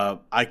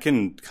 I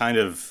can kind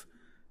of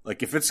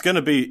like, if it's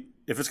gonna be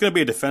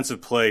a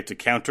defensive play to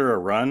counter a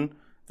run,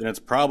 then it's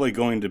probably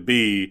going to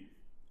be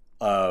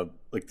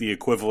like the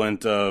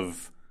equivalent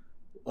of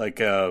like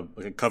a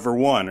cover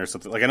 1 or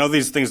something. Like, I know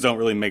these things don't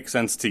really make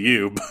sense to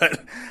you, but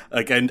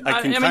like I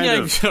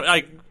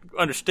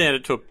understand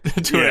it to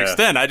an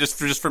extent. I just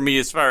for me,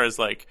 as far as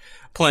like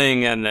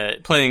playing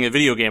a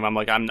video game, I'm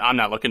like, I'm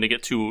not looking to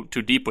get too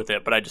deep with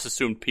it, but I just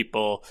assumed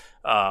people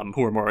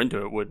who are more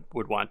into it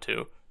would want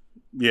to.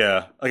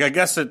 Yeah, like I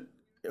guess it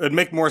would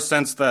make more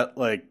sense that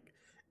like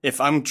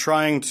if I'm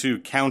trying to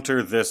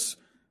counter this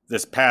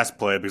pass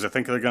play, because I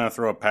think they're going to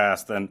throw a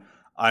pass, then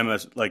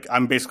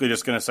I'm basically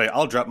just going to say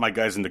I'll drop my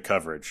guys into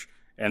coverage,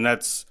 and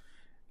that's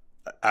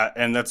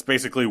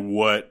basically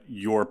what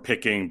you're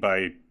picking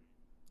by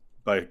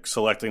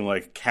selecting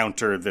like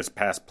counter this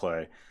pass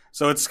play.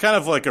 So it's kind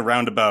of like a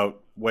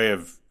roundabout way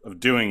of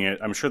doing it.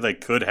 I'm sure they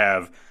could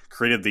have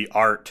created the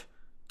art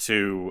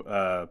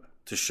to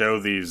to show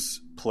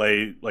these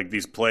plays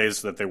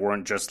so that they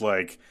weren't just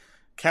like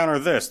counter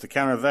this to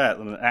counter that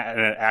and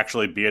it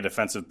actually be a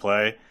defensive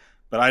play.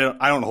 But I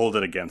don't hold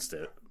it against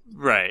it.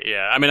 Right,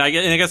 yeah. I mean, I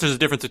guess there's a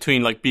difference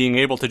between like being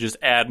able to just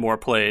add more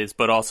plays,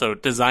 but also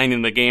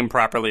designing the game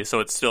properly so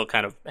it still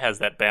kind of has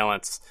that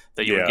balance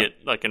that you would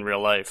get like in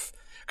real life.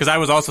 Because I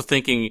was also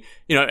thinking,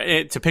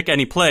 to pick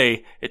any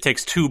play, it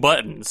takes 2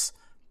 buttons,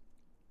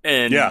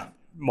 and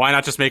why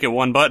not just make it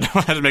 1 button?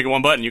 Why not just make it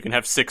 1 button? You can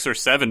have 6 or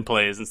 7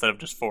 plays instead of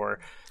just 4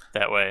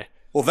 that way.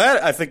 Well,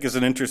 that I think is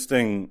an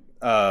interesting.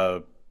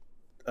 Not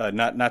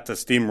to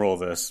steamroll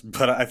this,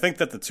 but I think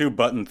that the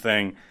 2-button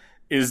thing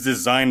is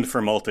designed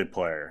for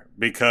multiplayer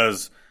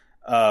because,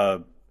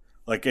 when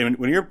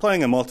you're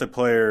playing a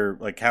multiplayer,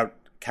 like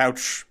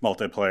couch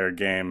multiplayer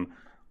game,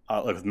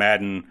 like with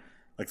Madden,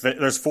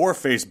 there's 4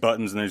 face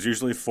buttons and there's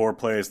usually 4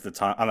 plays at the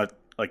time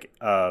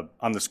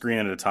on the screen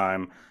at a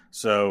time.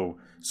 So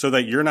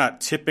that you're not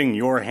tipping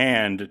your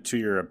hand to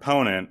your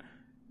opponent,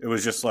 it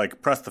was just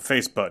like press the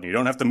face button. You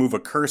don't have to move a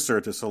cursor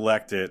to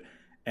select it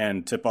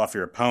and tip off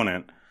your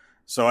opponent.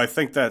 So I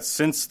think that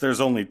since there's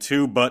only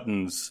 2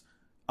 buttons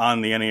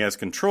on the NES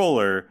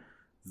controller,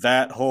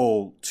 that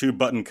whole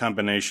 2-button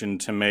combination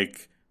to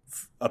make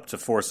up to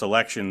 4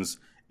 selections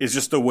is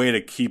just a way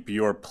to keep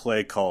your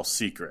play call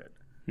secret.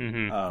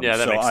 Mm-hmm.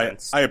 That makes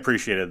sense. I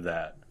appreciated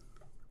that.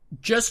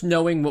 Just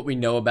knowing what we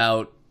know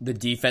about the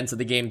defense of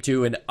the game,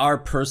 too, and our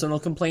personal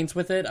complaints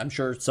with it, I'm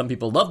sure some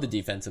people love the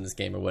defense in this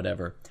game or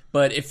whatever,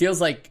 but it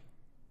feels like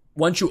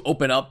once you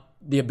open up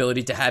the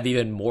ability to have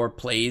even more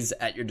plays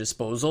at your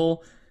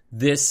disposal,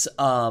 this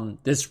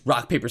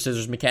rock, paper,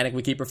 scissors mechanic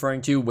we keep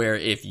referring to, where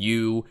if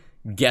you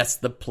guess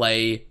the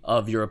play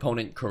of your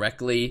opponent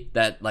correctly,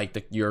 that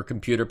your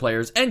computer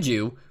players and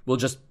you will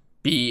just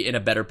be in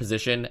a better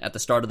position at the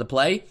start of the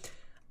play.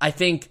 I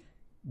think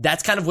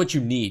that's kind of what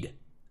you need.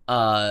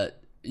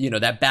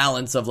 That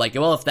balance of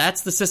if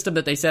that's the system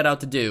that they set out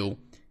to do,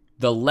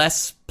 the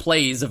less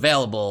plays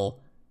available,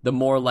 the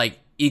more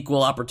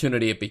equal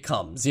opportunity it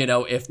becomes.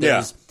 If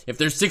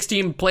there's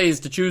 16 plays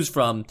to choose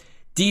from,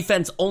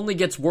 defense only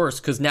gets worse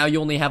because now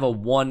you only have a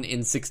 1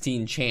 in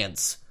 16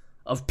 chance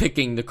of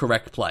picking the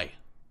correct play.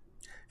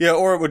 Yeah,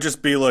 or it would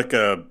just be like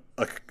a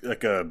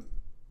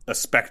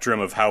spectrum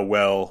of how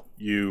well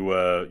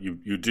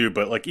you do.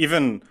 But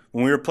even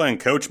when we were playing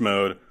coach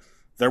mode,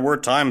 there were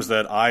times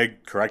that I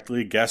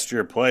correctly guessed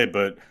your play,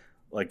 but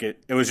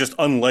it was just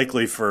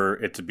unlikely for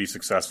it to be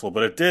successful.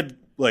 But it did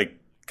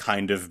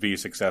kind of be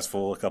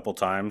successful a couple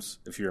times,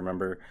 if you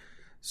remember.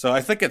 So I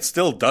think it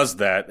still does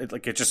that.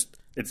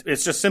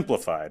 It's just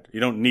simplified. You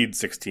don't need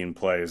 16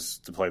 plays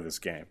to play this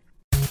game.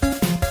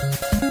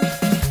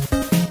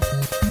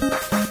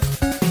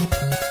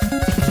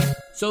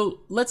 So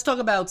let's talk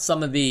about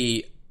some of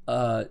the,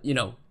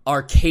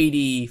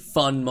 arcadey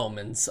fun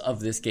moments of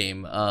this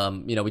game.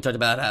 We talked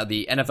about how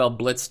the NFL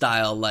Blitz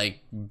style,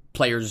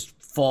 players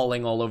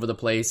falling all over the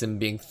place and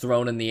being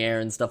thrown in the air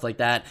and stuff like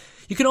that.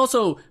 You can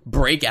also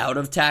break out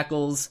of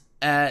tackles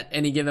at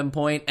any given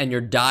point, and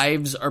your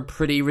dives are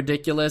pretty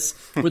ridiculous.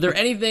 Were there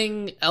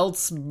anything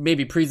else,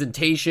 maybe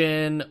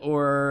presentation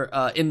or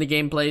in the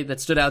gameplay,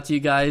 that stood out to you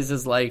guys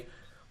as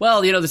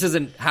this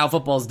isn't how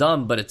football's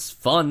done, but it's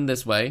fun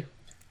this way?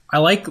 I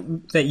like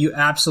that you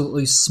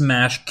absolutely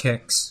smash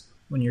kicks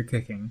when you're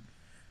kicking.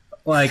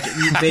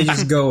 They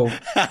just go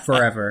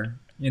forever.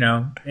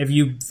 If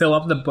you fill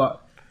up the bar,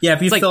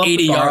 if you fill up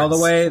the bar all the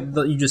way,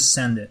 you just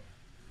send it.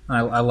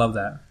 I love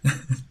that.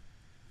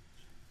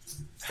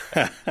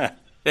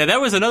 Yeah, that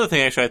was another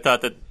thing. Actually, I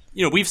thought that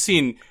we've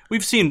seen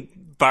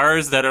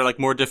bars that are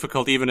more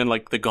difficult, even in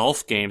the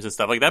golf games and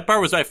stuff. That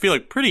bar was, I feel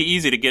pretty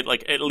easy to get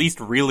at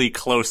least really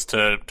close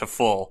to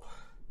full.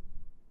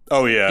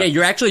 Oh yeah, yeah.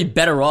 You're actually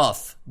better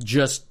off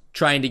just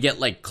trying to get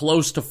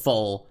close to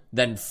full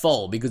than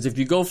full, because if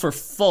you go for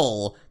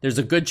full, there's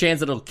a good chance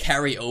that it'll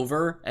carry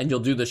over and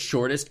you'll do the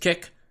shortest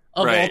kick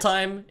of all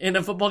time in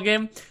a football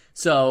game.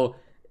 So,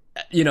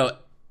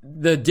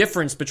 the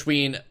difference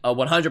between a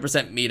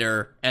 100%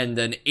 meter and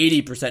an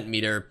 80%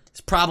 meter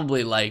is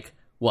probably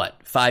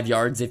 5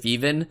 yards if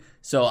even.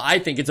 So I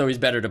think it's always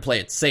better to play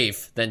it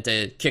safe than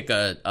to kick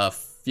a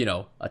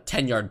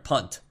 10-yard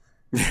punt.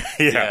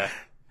 Yeah.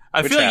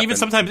 I feel even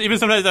sometimes I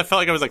felt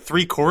like I was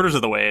 3/4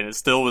 of the way and it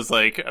still was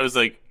it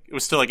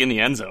was still in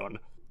the end zone.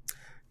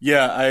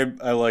 Yeah,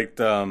 I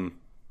liked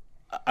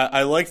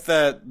I liked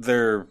that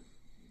they're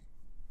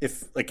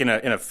in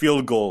a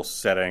field goal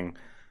setting,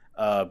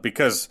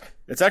 because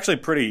it's actually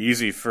pretty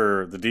easy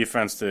for the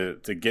defense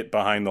to get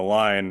behind the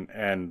line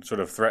and sort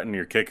of threaten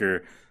your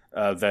kicker.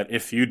 That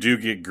if you do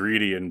get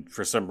greedy and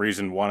for some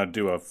reason want to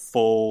do a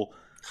full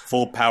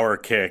power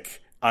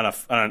kick on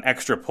an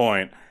extra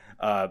point,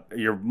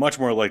 you're much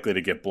more likely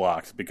to get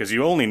blocked because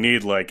you only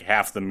need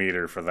half the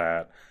meter for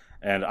that.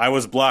 And I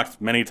was blocked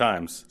many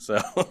times. So,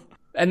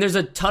 and there's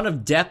a ton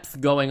of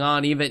depth going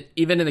on, even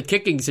in the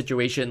kicking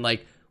situation.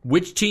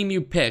 Which team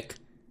you pick,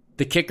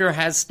 the kicker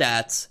has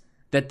stats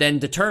that then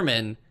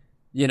determine,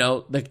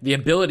 the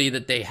ability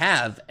that they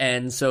have.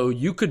 And so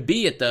you could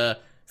be at the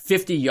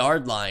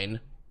 50-yard line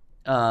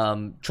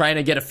trying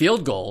to get a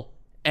field goal.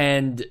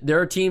 And there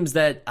are teams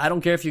that I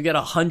don't care if you get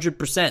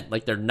 100%,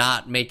 like they're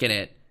not making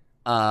it.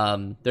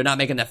 They're not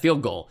making that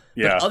field goal.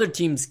 Yeah. But other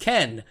teams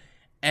can.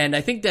 And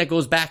I think that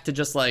goes back to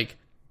just like,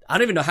 I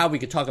don't even know how we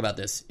could talk about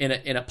this in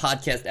a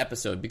podcast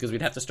episode, because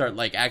we'd have to start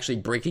like actually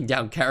breaking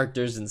down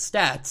characters and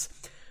stats.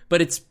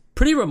 But it's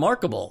pretty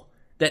remarkable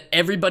that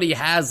everybody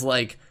has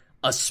like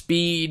a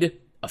speed,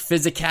 a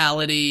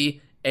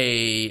physicality,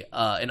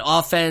 an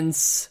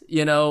offense,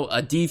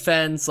 a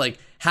defense. Like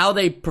how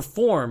they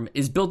perform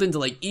is built into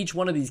like each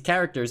one of these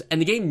characters, and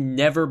the game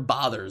never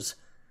bothers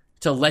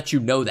to let you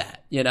know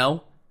that.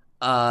 You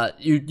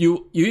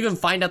even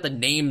find out the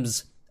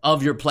names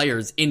of your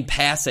players in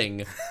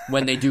passing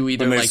when they do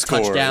either like score,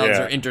 touchdowns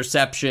yeah. or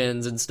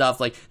interceptions and stuff.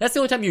 Like that's the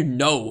only time you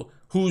know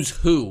who's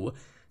who.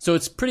 So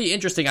it's pretty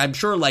interesting. I'm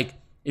sure like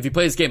if you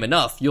play this game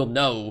enough, you'll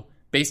know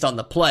based on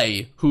the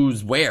play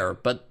who's where,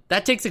 but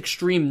that takes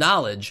extreme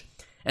knowledge,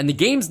 and the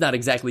game's not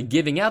exactly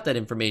giving out that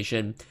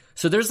information.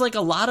 So there's like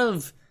a lot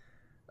of,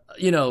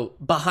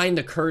 behind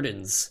the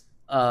curtains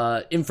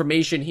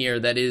information here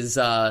that is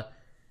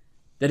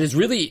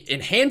really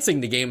enhancing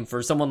the game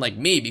for someone like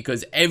me,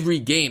 because every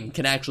game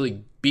can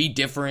actually be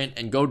different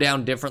and go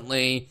down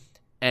differently.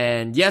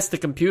 And yes, the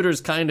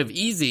computer's kind of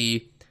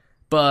easy,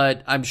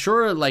 but I'm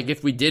sure like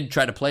if we did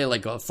try to play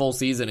like a full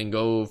season and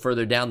go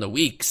further down the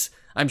weeks,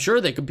 I'm sure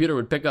the computer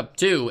would pick up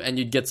too, and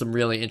you'd get some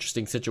really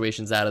interesting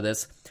situations out of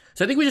this.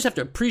 So I think we just have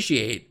to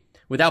appreciate,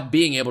 without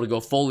being able to go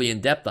fully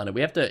in depth on it,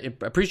 we have to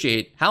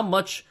appreciate how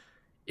much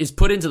is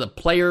put into the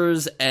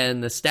players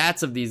and the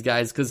stats of these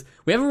guys, because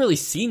we haven't really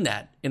seen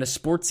that in a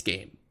sports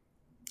game.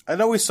 I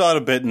know we saw it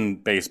a bit in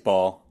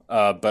baseball,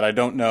 but I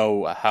don't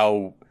know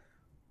how,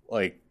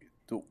 like,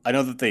 I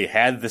know that they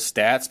had the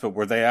stats, but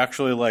were they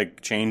actually,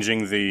 like,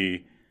 changing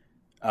the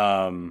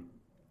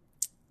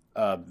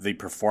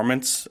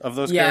performance of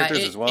those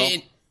characters as well?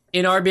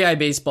 In RBI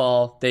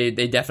baseball, they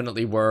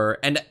definitely were.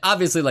 And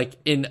obviously, like,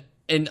 in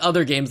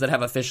other games that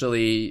have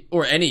officially,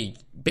 or any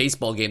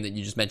baseball game that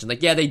you just mentioned,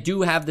 like, yeah, they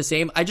do have the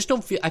same. I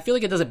feel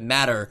like it doesn't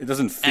matter. It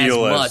doesn't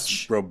feel as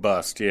much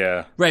robust,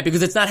 yeah. Right,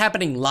 because it's not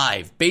happening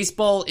live.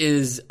 Baseball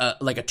is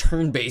like a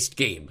turn-based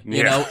game.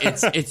 You know,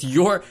 it's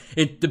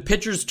the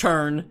pitcher's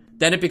turn,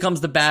 then it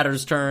becomes the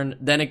batter's turn,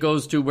 then it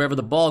goes to wherever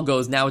the ball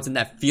goes. Now it's in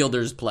that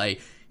fielder's play.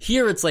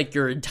 Here, it's like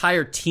your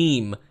entire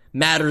team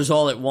matters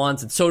all at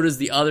once, and so does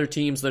the other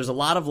team. So there's a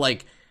lot of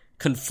like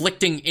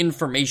conflicting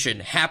information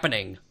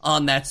happening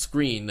on that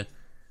screen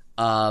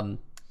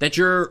that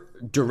you're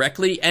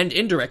directly and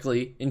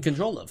indirectly in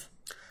control of.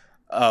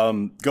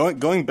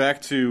 Going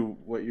back to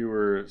what you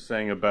were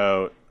saying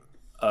about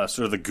sort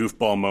of the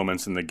goofball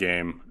moments in the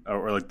game,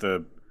 or like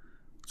the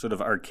sort of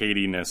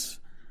arcadiness,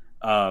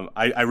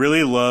 I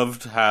really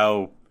loved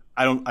how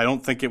I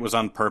don't think it was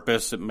on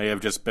purpose. It may have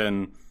just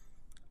been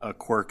a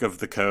quirk of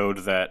the code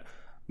that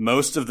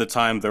most of the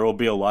time there will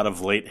be a lot of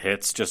late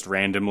hits just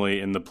randomly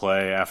in the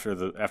play after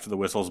the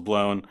whistle's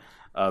blown.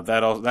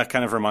 That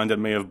kind of reminded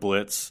me of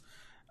Blitz.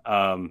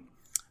 And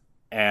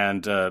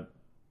the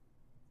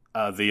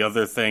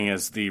other thing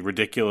is the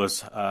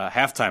ridiculous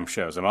halftime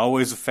shows. I'm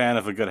always a fan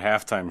of a good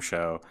halftime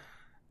show.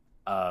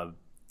 And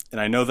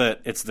I know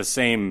that it's the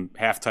same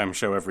halftime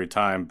show every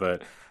time,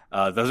 but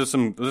those are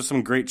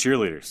some great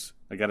cheerleaders,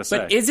 I gotta say.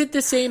 But is it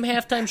the same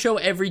halftime show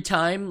every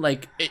time?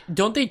 Like,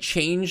 don't they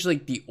change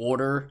like the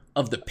order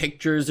of the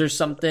pictures or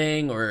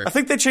something? Or I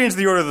think they changed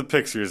the order of the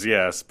pictures,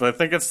 yes, but I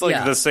think it's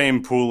like the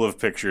same pool of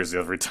pictures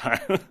every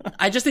time.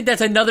 I just think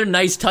that's another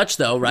nice touch,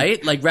 though,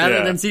 right? Like,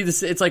 rather than see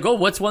this, it's like, oh,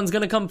 what's one's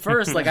gonna come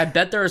first? Like, I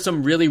bet there are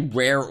some really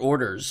rare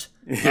orders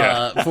for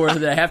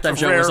the halftime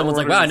show where someone's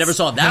like, wow, I never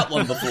saw that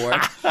one before.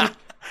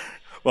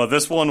 Well,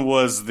 this one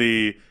was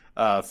the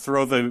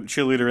throw the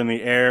cheerleader in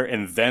the air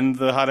and then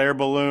the hot air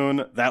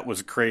balloon. That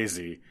was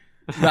crazy.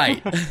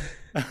 Right.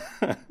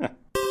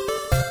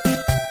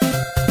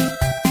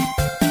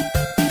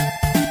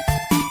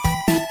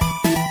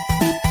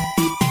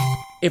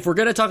 If we're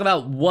going to talk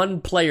about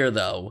one player,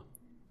 though,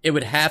 it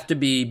would have to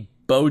be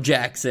Bo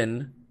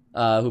Jackson,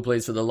 who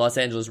plays for the Los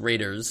Angeles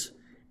Raiders.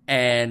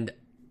 And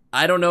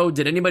I don't know,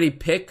 did anybody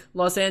pick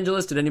Los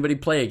Angeles? Did anybody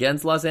play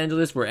against Los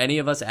Angeles? Were any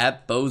of us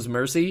at Bo's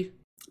mercy?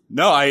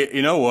 No,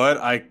 you know what?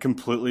 I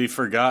completely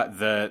forgot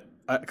that,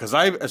 because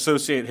I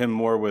associate him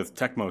more with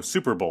Tecmo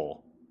Super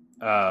Bowl.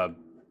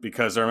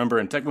 Because I remember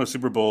in Tecmo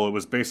Super Bowl, it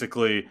was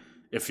basically,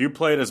 if you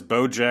played as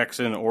Bo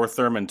Jackson or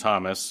Thurman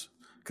Thomas,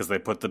 because they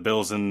put the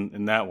Bills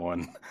in that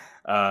one,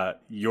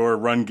 your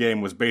run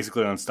game was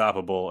basically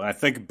unstoppable. And I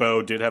think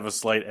Bo did have a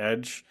slight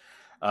edge.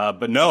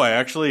 But no, I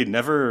actually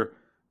never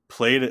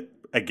played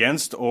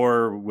against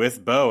or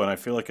with Bo, and I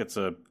feel like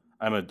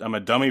I'm a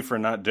dummy for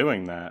not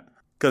doing that.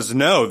 Because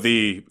no,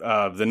 the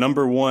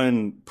number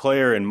one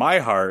player in my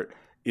heart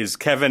is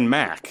Kevin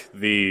Mack,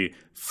 the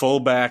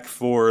fullback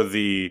for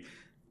the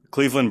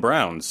Cleveland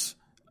Browns.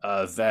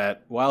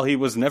 That while he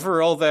was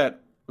never all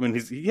that, I mean,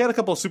 he had a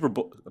couple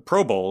of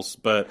Pro Bowls,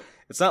 but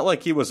it's not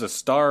like he was a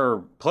star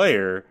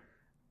player.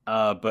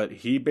 But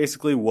he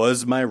basically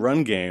was my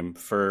run game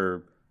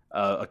for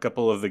a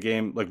couple of the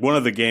game, like one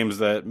of the games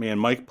that me and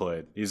Mike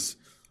played. He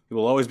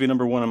will always be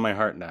number one in my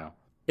heart now.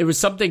 It was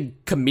something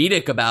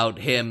comedic about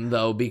him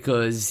though,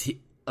 because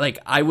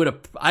I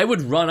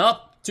would run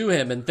up to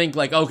him and think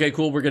like, okay,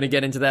 cool, we're gonna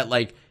get into that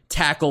like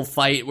tackle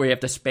fight where you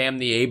have to spam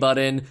the A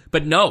button,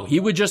 but no, he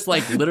would just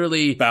like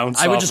literally bounce.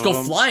 I would just go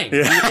him. flying.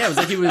 Yeah.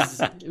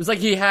 It was like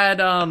he had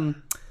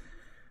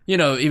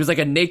he was like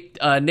a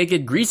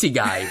naked greasy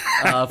guy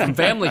from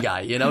Family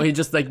Guy. He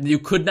just like, you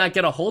could not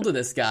get a hold of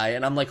this guy,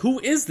 and I'm like, who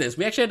is this?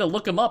 We actually had to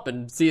look him up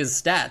and see his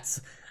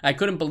stats. I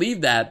couldn't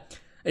believe that.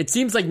 It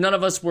seems like none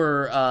of us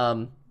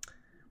were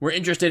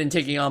interested in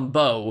taking on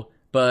Bo,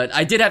 but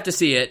I did have to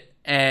see it,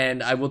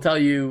 and I will tell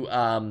you,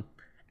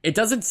 it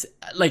doesn't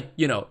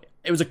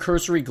it was a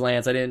cursory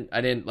glance. I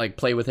didn't like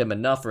play with him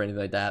enough or anything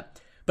like that,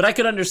 but I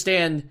could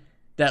understand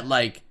that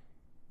like,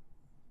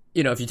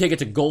 if you take it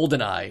to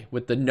GoldenEye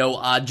with the no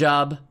odd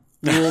job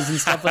rules and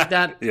stuff like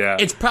that, yeah,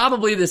 it's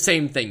probably the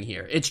same thing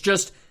here. It's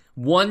just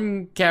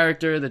one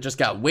character that just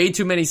got way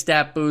too many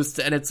stat boosts,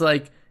 and it's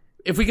like,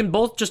 if we can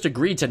both just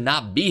agree to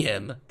not be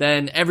him,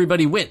 then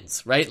everybody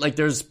wins, right? Like,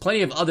 there's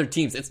plenty of other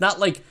teams. It's not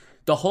like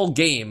the whole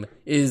game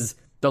is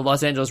the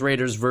Los Angeles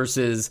Raiders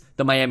versus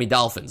the Miami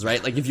Dolphins,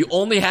 right? Like, if you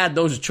only had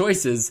those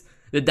choices,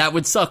 that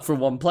would suck for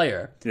one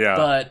player. Yeah.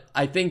 But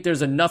I think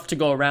there's enough to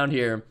go around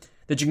here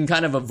that you can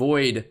kind of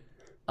avoid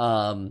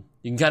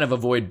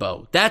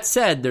Bo. That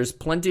said, there's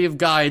plenty of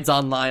guides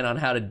online on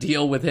how to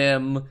deal with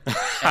him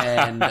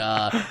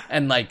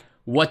and like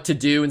what to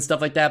do and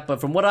stuff like that.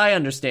 But from what I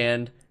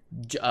understand,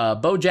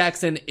 Bo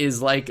Jackson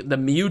is like the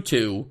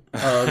Mewtwo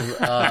of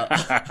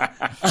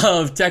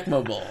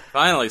Tecmo Bowl.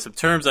 Finally, some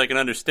terms I can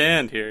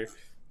understand here.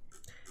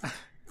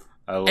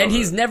 And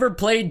he's never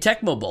played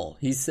Tecmo Bowl.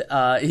 He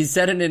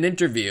said in an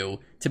interview,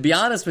 to be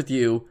honest with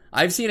you,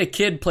 I've seen a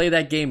kid play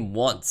that game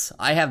once.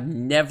 I have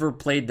never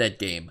played that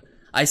game.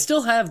 I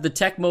still have the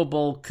Tecmo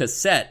Bowl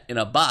cassette in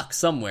a box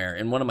somewhere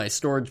in one of my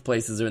storage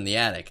places or in the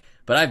attic,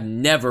 but I've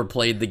never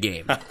played the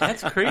game.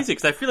 That's crazy,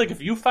 because I feel like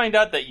if you find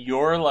out that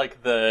you're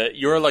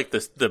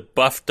the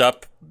buffed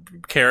up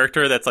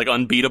character that's like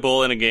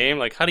unbeatable in a game,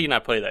 like how do you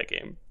not play that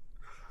game?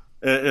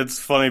 It's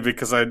funny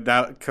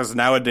because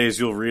nowadays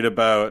you'll read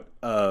about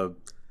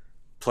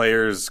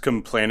players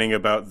complaining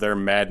about their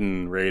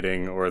Madden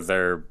rating or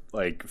their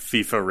like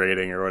FIFA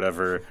rating or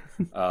whatever,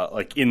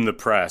 like in the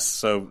press.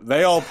 So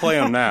they all play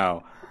them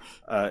now.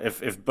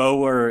 If Bo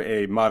were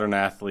a modern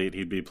athlete,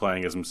 he'd be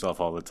playing as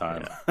himself all the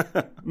time.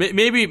 Yeah.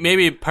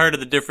 Maybe part of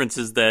the difference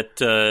is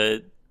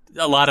that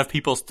a lot of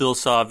people still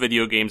saw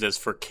video games as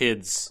for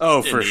kids.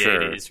 Oh, in for the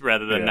sure. 80s,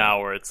 rather than now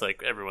where it's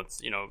like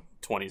everyone's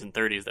 20s and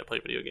 30s that play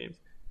video games.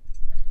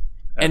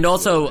 And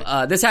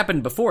also, this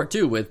happened before,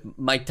 too, with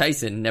Mike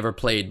Tyson. Never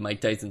played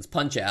Mike Tyson's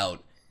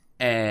Punch-Out!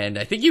 And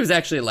I think he was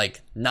actually, like,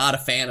 not a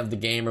fan of the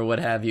game or what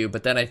have you.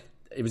 But then it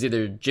was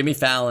either Jimmy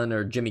Fallon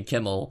or Jimmy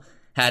Kimmel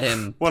had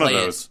him One play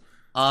of those. It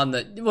on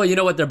the... Well, you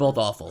know what? They're both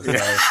awful. So,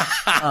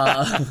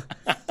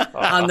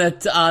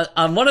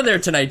 on one of their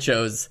Tonight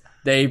shows,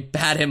 they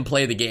had him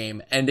play the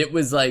game. And it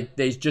was like,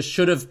 they just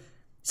should have...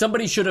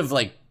 Somebody should have,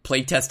 like,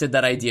 play-tested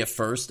that idea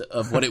first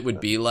of what it would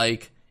be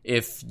like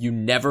if you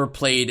never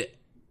played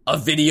a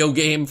video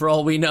game, for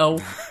all we know,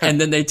 and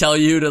then they tell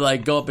you to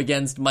like go up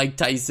against Mike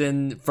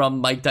Tyson from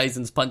Mike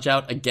Tyson's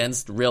Punch-Out!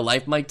 Against real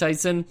life Mike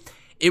Tyson.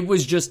 It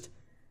was just,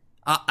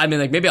 I mean,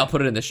 like, maybe I'll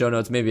put it in the show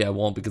notes, maybe I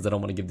won't, because I don't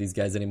want to give these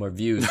guys any more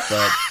views,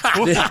 but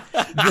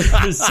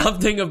there's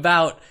something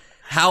about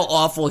how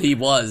awful he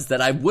was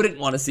that I wouldn't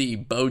want to see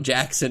Bo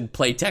Jackson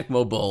play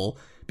Tecmo Bowl,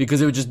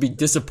 because it would just be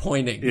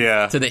disappointing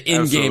to the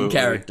in-game absolutely.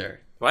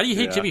 character. Why do you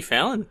hate Jimmy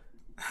Fallon?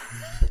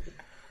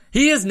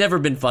 He has never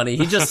been funny.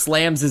 He just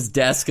slams his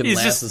desk and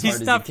laughs as hard as he can.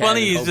 He's not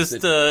funny.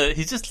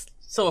 He's just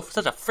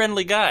such a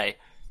friendly guy.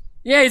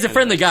 Yeah, he's a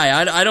friendly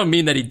guy. I don't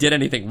mean that he did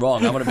anything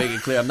wrong. I want to make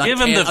it clear. I'm not,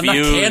 I'm not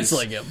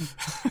canceling him.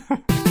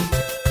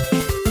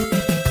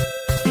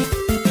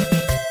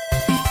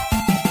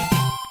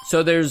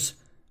 So there's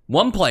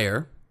one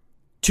player,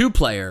 two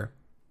player,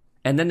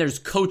 and then there's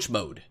coach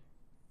mode,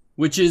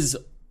 which is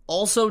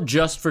also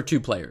just for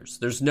two players.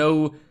 There's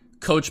no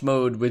coach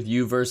mode with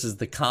you versus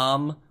the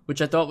comm,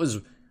 which I thought was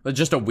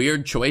just a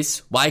weird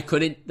choice. Why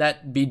couldn't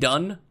that be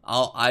done?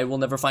 I will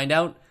never find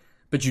out.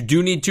 But you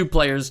do need two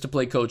players to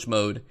play coach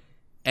mode.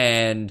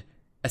 And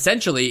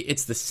essentially,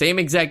 it's the same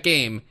exact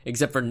game,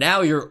 except for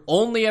now you're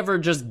only ever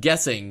just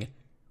guessing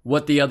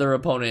what the other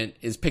opponent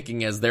is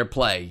picking as their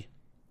play.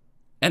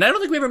 And I don't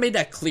think we ever made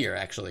that clear,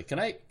 actually. Can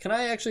I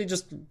actually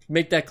just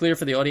make that clear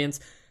for the audience?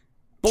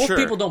 Both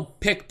people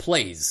don't pick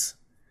plays.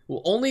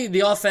 Well, only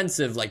the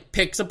offensive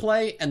picks a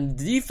play, and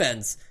the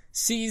defense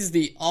sees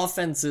the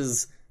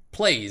offense's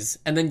plays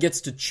and then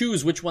gets to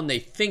choose which one they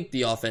think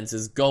the offense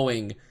is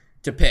going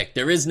to pick.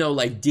 There is no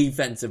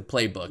defensive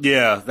playbook.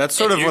 Yeah, that's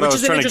sort of what I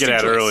was trying to get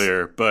at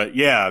earlier. But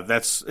yeah,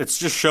 it's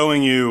just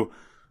showing you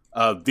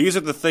these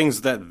are the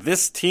things that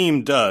this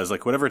team does.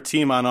 Like whatever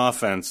team on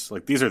offense,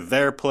 these are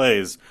their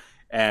plays,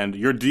 and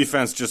your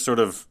defense just sort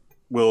of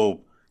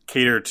will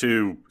cater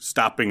to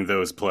stopping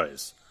those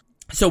plays.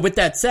 So with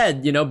that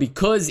said,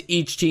 because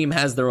each team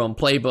has their own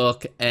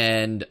playbook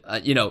and,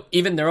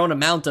 even their own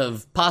amount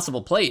of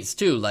possible plays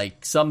too,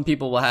 like some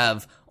people will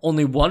have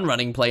only one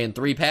running play and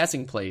 3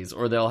 passing plays,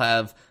 or they'll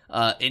have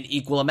an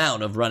equal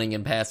amount of running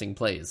and passing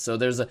plays. So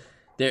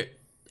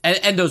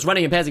and those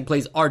running and passing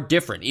plays are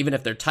different, even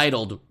if they're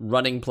titled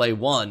running play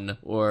 1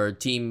 or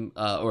team,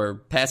 or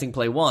passing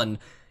play 1,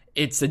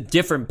 it's a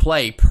different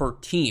play per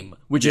team,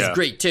 which is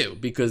great too,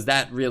 because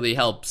that really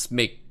helps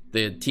make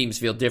the teams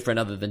feel different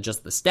other than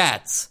just the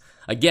stats.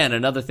 Again,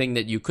 another thing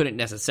that you couldn't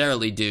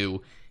necessarily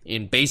do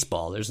in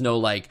baseball. There's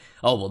no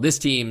this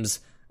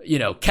team's,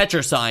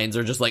 catcher signs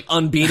are just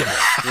unbeatable.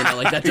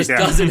 That just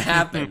doesn't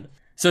happen.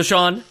 So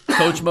Sean,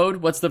 coach mode,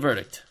 what's the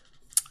verdict?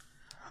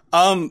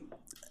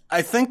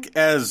 I think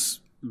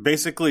as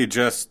basically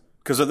just,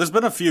 because there's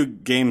been a few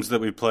games that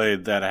we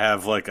played that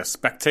have a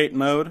spectate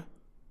mode.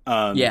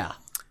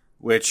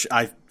 Which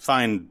I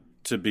find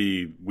to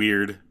be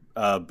weird,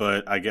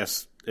 but I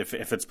guess if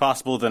it's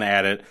possible, then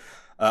add it.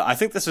 I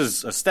think this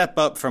is a step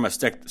up from a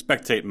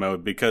spectate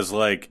mode because,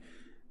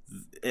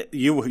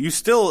 you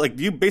still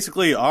you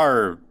basically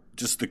are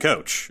just the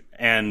coach,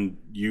 and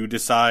you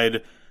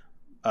decide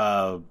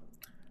whether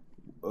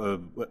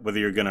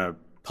you're gonna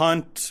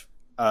punt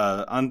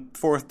on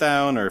 4th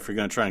down, or if you're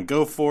gonna try and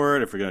go for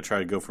it, if you're gonna try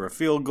to go for a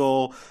field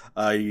goal,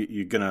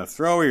 you're gonna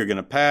throw or you're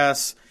gonna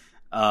pass.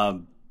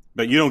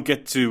 But you don't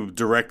get to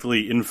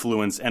directly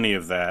influence any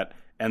of that,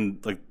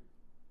 and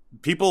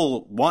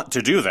people want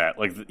to do that.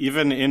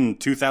 Even in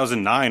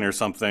 2009 or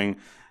something,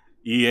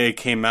 EA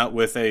came out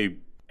with a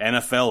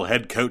NFL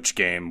head coach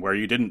game where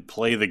you didn't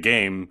play the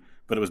game,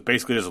 but it was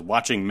basically just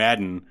watching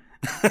Madden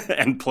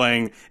and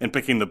playing and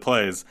picking the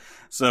plays.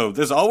 So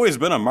there's always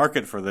been a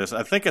market for this.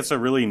 I think it's a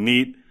really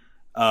neat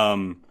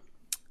add-on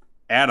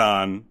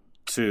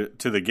to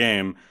the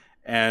game,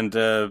 and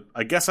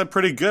I guess I'm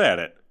pretty good at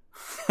it.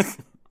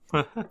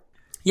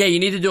 Yeah, you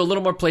need to do a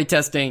little more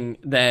playtesting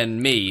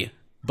than me,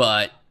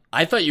 but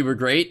I thought you were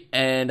great,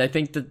 and I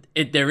think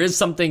that there is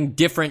something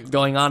different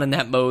going on in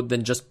that mode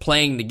than just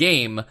playing the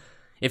game.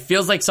 It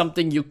feels like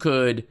something you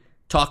could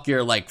talk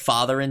your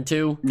father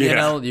into. You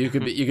know, you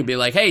could be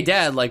like, "Hey,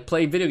 Dad,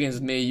 play video games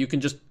with me." You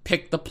can just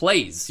pick the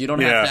plays. You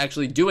don't have to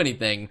actually do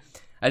anything.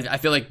 I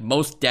feel like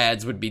most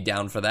dads would be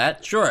down for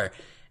that. Sure,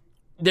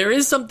 there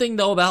is something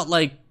though about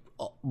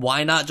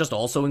why not just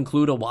also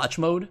include a watch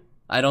mode?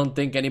 I don't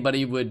think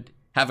anybody would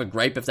have a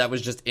gripe if that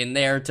was just in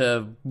there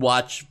to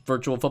watch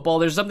virtual football.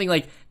 There's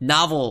something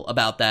novel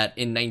about that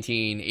in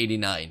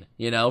 1989,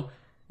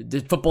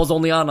 Football's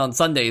only on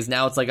Sundays.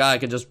 Now it's I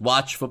can just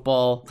watch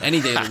football any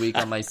day of the week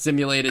on my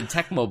simulated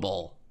Tecmo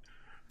Bowl.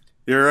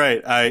 You're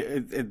right.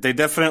 They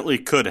definitely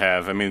could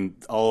have. I mean,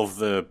 all of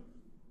the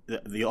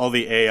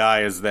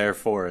AI is there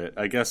for it.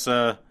 I guess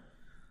they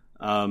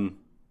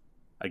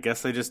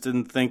just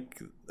didn't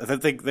think. I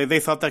think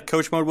they thought that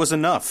coach mode was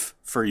enough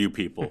for you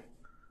people.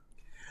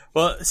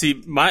 Well,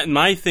 see,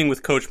 my thing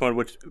with coach mode,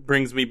 which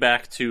brings me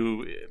back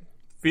to,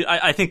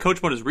 I think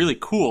coach mode is really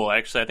cool.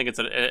 Actually, I think it's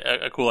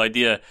a cool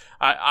idea.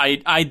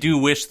 I do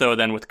wish though,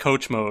 then with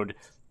coach mode,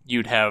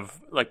 you'd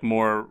have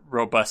more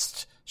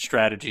robust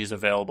strategies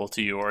available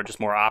to you, or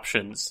just more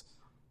options.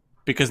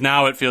 Because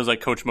now it feels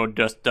like coach mode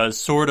just does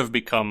sort of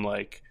become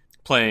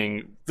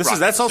playing.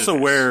 That's also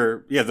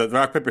where the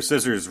rock paper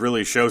scissors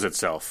really shows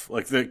itself.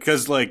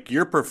 Because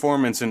your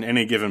performance in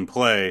any given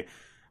play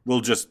will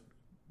just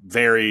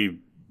vary.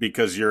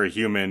 Because you're a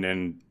human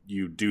and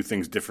you do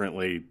things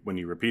differently when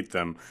you repeat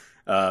them.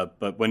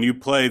 But when you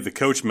play the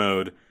coach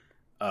mode,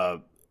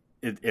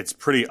 it's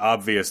pretty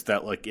obvious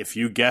that if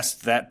you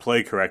guessed that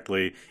play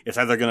correctly, it's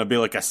either going to be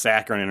a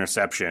sack or an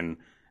interception.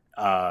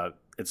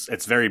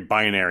 It's very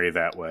binary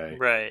that way.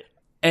 Right.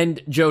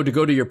 And Joe, to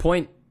go to your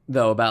point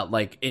though about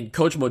in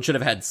coach mode should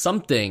have had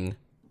something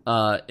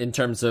in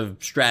terms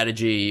of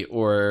strategy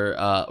or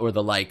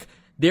the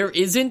there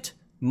isn't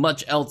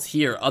much else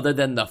here other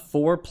than the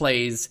 4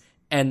 plays.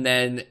 And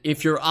then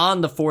if you're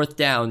on the 4th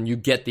down, you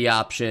get the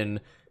option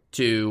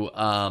to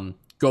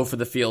go for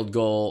the field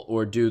goal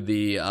or do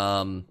the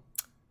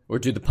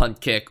punt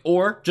kick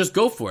or just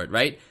go for it,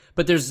 right?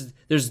 But there's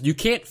you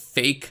can't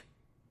fake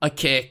a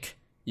kick.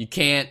 You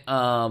can't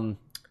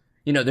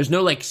there's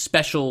no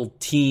special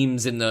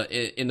teams in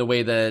the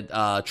way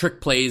that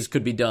trick plays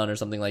could be done or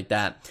something like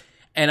that.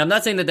 And I'm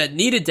not saying that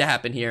needed to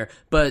happen here,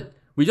 but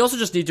we also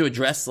just need to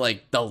address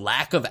the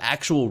lack of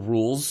actual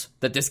rules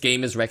that this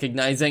game is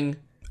recognizing.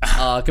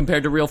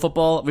 Compared to real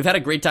football. We've had a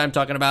great time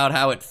talking about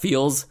how it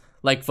feels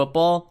like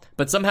football,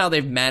 but somehow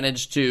they've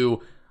managed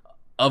to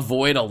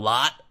avoid a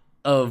lot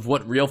of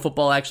what real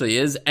football actually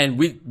is, and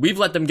we've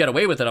let them get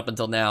away with it up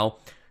until now.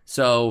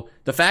 So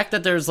the fact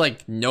that there's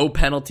no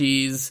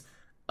penalties,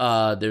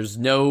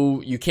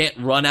 you can't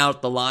run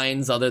out the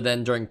lines other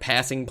than during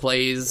passing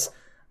plays.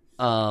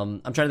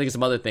 I'm trying to think of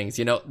some other things.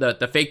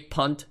 The fake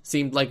punt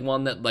seemed like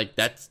one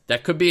that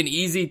could be an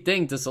easy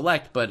thing to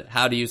select, but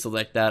how do you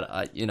select that?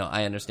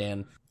 I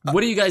understand.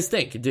 What do you guys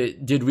think?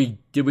 Did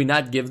we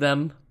not give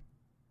them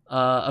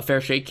a fair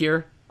shake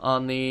here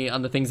on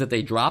the things that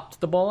they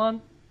dropped the ball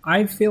on?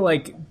 I feel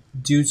like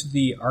due to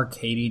the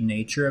arcadey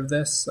nature of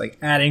this, like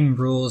adding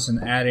rules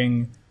and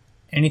adding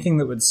anything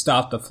that would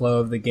stop the flow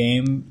of the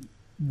game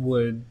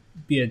would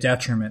be a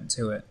detriment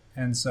to it.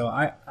 And so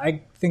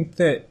I think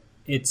that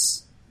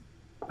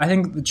I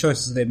think the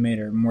choices they've made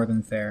are more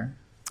than fair.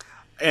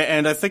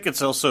 And I think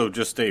it's also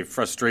just a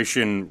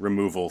frustration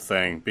removal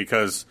thing,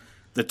 because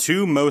the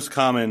two most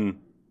common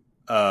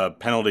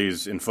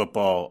penalties in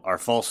football are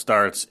false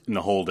starts and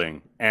the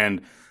holding.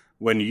 And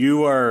when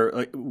you are,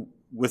 like,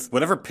 with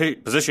whatever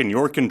position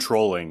you're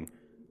controlling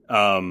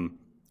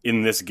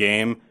in this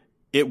game,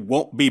 it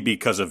won't be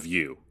because of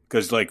you.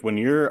 Because, like, when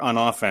you're on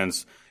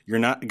offense, you're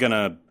not going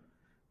to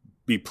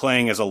be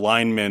playing as a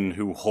lineman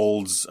who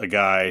holds a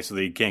guy so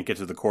that he can't get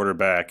to the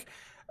quarterback.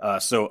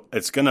 So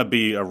it's going to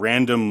be a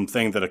random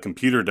thing that a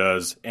computer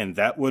does, and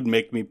that would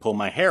make me pull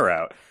my hair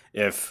out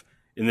if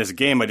in this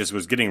game I just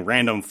was getting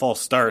random false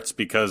starts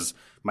because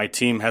my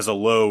team has a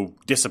low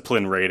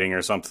discipline rating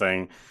or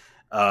something.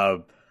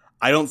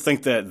 I don't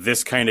think that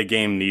this kind of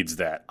game needs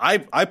that.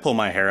 I pull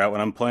my hair out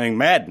when I'm playing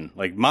Madden,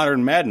 like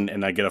modern Madden,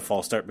 and I get a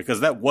false start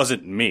because that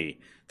wasn't me.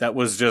 That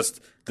was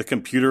just the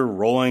computer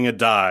rolling a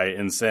die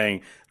and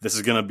saying this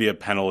is going to be a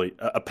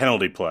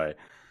penalty play.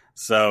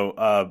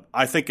 So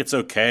I think it's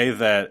okay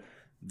that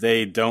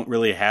they don't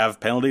really have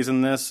penalties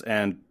in this,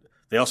 and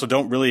they also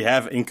don't really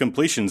have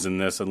incompletions in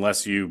this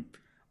unless you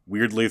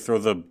weirdly throw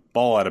the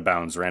ball out of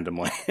bounds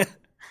randomly.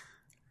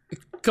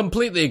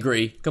 Completely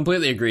agree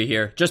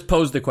here. Just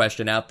pose the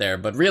question out there.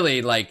 But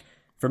really, like,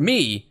 for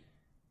me,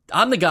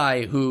 I'm the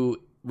guy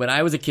who, when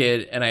I was a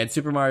kid and I had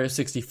Super Mario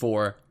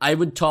 64, I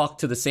would talk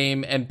to the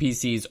same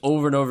NPCs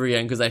over and over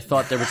again because I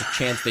thought there was a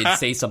chance they'd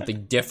say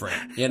something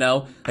different, you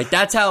know? Like,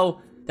 that's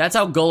how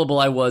gullible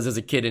I was as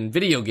a kid in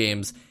video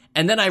games.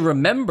 And then I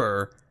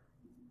remember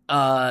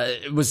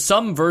it was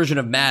some version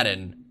of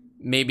Madden,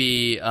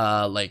 maybe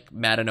like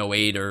Madden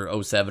 08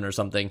 or 07 or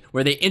something,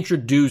 where they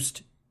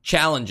introduced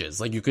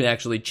challenges. Like, you could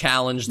actually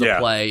challenge the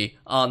play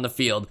on the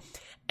field.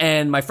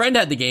 And my friend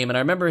had the game, and I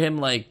remember him,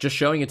 like, just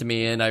showing it to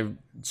me, and I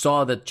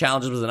saw that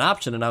challenges was an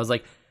option, and I was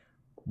like,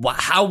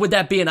 how would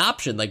that be an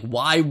option? Like,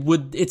 why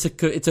would it's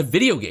a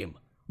video game?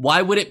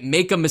 Why would it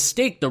make a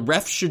mistake? The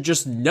ref should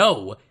just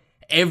know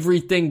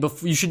everything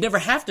before. You should never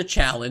have to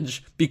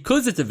challenge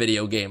because it's a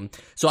video game.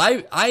 So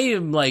I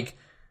am like,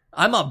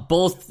 I'm on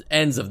both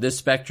ends of this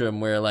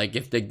spectrum where, like,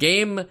 if the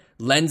game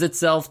lends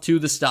itself to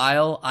the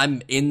style,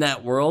 I'm in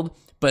that world.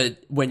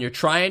 But when you're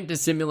trying to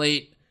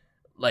simulate,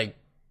 like,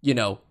 you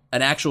know,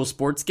 an actual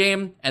sports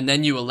game, and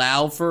then you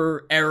allow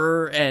for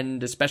error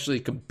and especially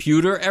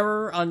computer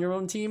error on your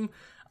own team,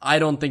 I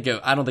don't think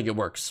it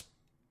works.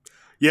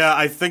 Yeah,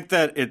 I think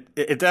that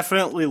it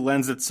definitely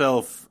lends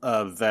itself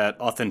that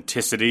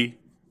authenticity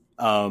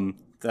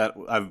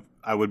that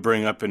I would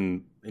bring up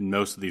in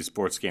most of these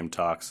sports game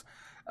talks,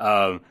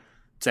 to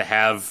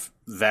have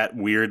that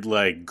weird,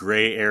 like,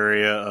 gray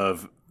area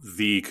of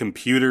the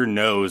computer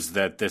knows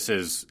that this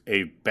is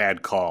a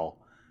bad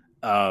call,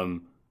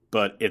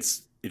 but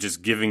it's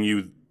just giving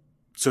you,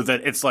 so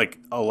that it's like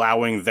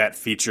allowing that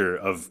feature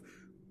of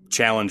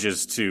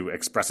challenges to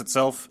express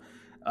itself.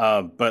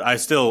 But I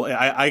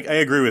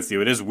agree with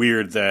you. It is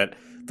weird that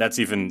that's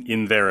even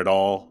in there at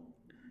all.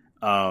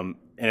 And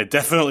it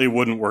definitely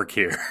wouldn't work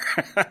here.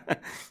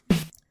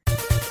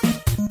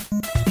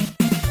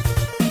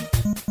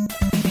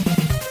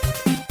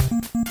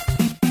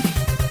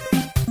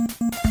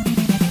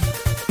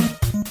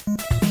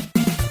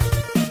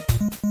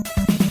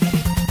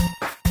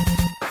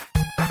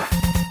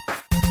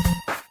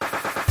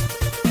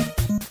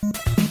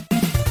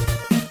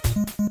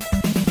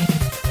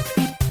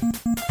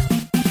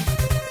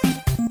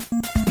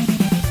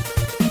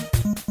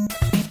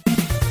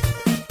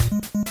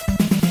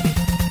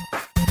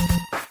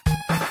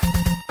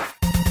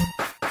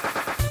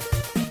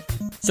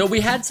 So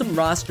we had some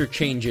roster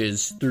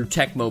changes through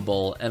Tecmo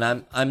Bowl, and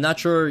I'm not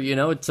sure, you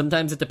know,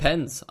 sometimes it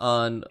depends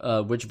on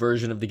which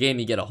version of the game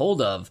you get a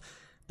hold of,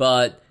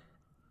 but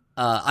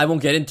I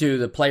won't get into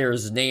the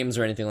players' names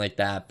or anything like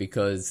that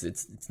because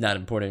it's not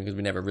important because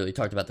we never really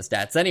talked about the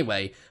stats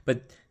anyway.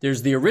 But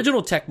there's the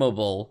original Tecmo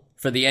Bowl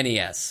for the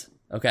NES,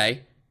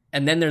 okay?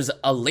 And then there's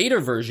a later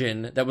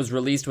version that was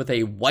released with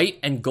a white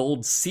and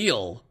gold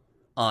seal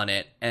on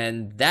it,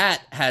 and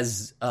that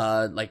has,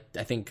 like,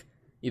 I think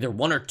either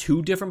one or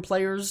two different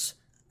players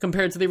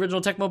compared to the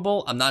original Tecmo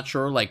Bowl. I'm not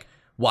sure, like,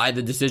 why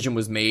the decision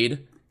was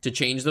made to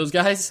change those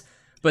guys.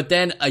 But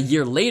then a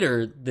year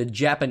later, the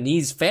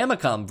Japanese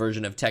Famicom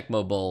version of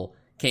Tecmo Bowl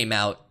came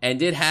out,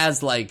 and it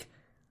has, like,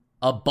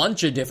 a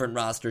bunch of different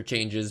roster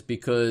changes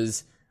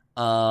because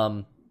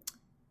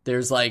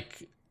there's,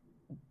 like,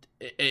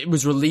 it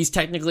was released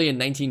technically in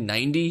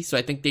 1990, so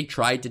I think they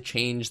tried to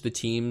change the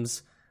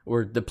teams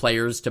or the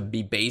players to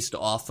be based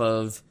off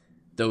of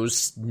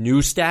those new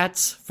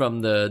stats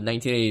from the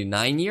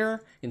 1989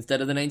 year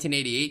instead of the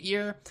 1988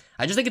 year.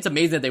 I just think it's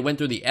amazing that they went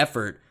through the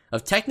effort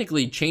of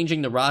technically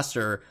changing the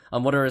roster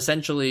on what are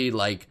essentially,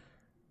 like,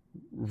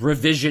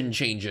 revision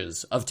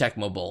changes of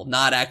Tecmo Bowl,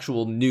 not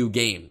actual new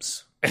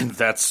games. And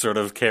that's sort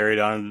of carried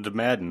on into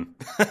Madden.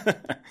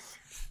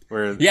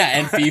 Yeah,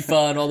 and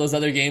FIFA and all those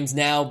other games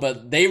now,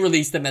 but they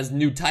released them as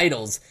new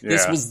titles.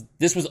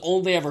 This was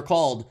only ever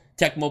called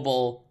Tecmo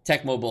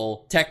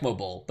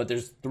Bowl, but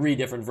there's 3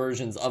 different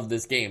versions of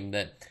this game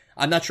that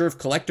I'm not sure if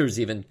collectors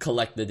even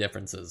collect the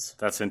differences.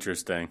 That's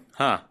interesting.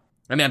 Huh.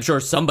 I mean, I'm sure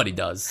somebody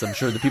does. I'm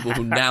sure the people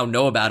who now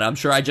know about it. I'm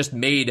sure I just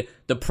made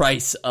the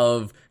price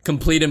of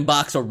complete in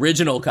box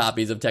original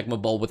copies of Tecmo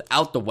Bowl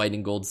without the white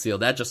and gold seal.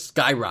 That just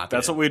skyrocketed.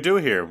 That's what we do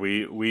here.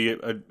 We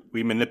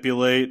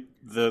manipulate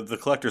the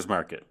collector's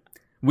market.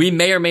 We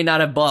may or may not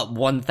have bought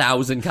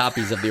 1,000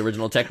 copies of the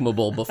original Tecmo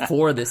Bowl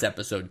before this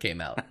episode came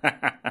out.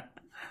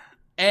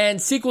 And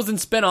sequels and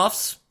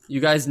spin-offs, you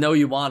guys know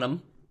you want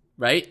them,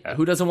 right? Yeah.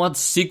 Who doesn't want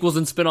sequels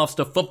and spin-offs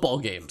to football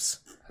games?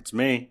 That's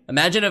me.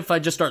 Imagine if I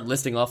just start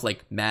listing off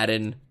like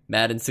Madden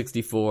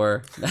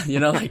 64,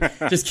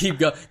 just keep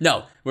going.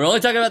 No, we're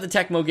only talking about the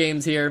Tecmo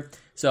games here.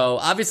 So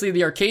obviously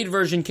the arcade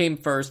version came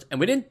first,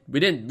 and we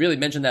didn't really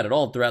mention that at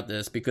all throughout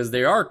this because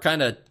they are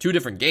kind of 2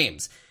 different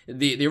games.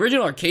 The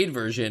original arcade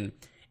version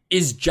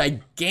is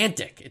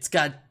gigantic. It's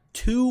got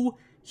 2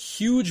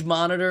 huge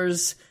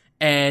monitors,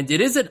 and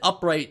it is an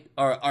upright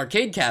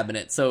arcade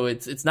cabinet, so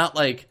it's not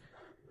like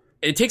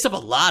it takes up a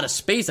lot of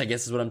space, I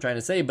guess is what I'm trying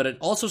to say, but it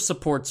also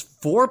supports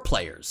 4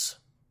 players.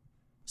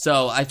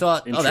 So I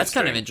thought, oh, that's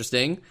kind of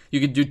interesting.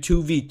 You could do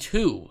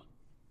 2v2.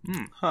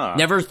 Huh.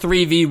 Never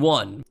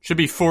 3v1. Should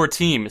be 4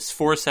 teams,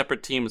 4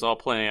 separate teams all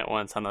playing at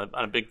once on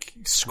a big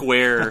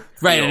square.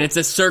 Right, field. and it's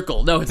a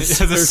circle. No,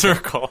 it's a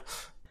circle.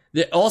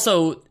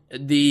 Also,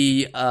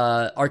 the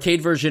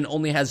arcade version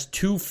only has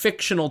 2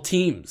 fictional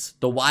teams,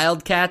 the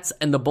Wildcats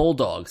and the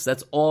Bulldogs.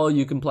 That's all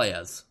you can play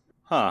as.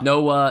 Huh.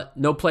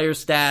 No player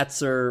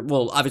stats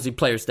obviously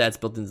player stats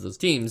built into those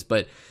teams,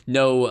 but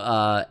no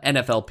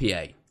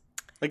NFLPA.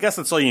 I guess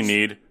that's all you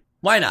need.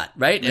 Why not,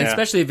 right? Yeah. And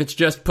especially if it's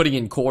just putting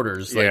in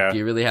quarters,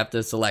 you really have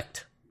to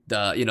select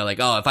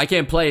if I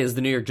can't play as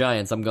the New York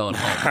Giants, I'm going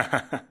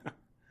home.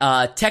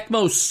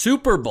 Tecmo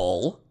Super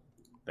Bowl.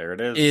 There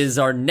it is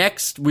our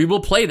next. We will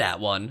play that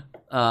one.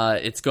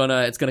 It's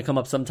gonna come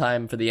up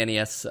sometime for the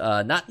NES.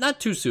 Not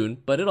too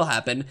soon, but it'll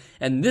happen.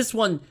 And this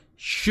one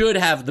should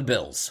have the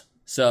Bills.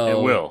 So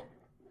it will.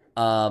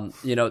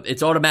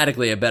 It's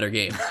automatically a better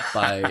game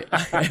by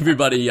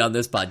everybody on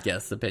this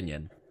podcast's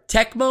opinion.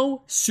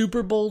 Tecmo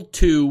Super Bowl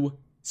 2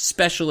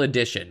 Special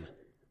Edition.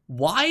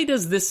 Why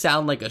does this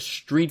sound like a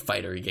Street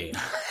Fighter game?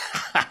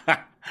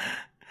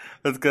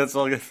 That's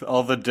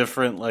all the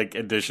different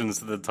additions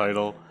to the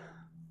title.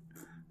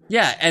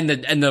 Yeah, and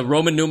the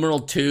Roman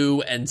numeral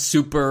 2 and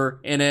Super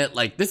in it.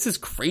 This is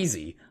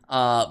crazy.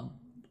 And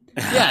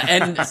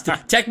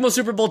Tecmo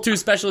Super Bowl 2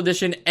 Special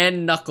Edition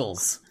and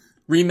Knuckles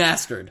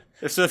remastered.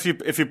 So if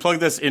you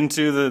plug this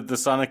into the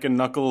Sonic and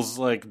Knuckles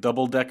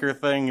double decker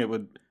thing,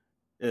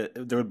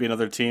 there would be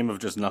another team of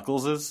just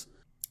Knuckleses.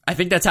 I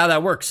think that's how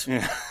that works.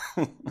 Yeah.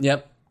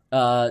 Yep.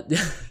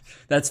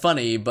 That's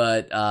funny,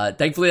 but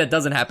thankfully that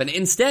doesn't happen.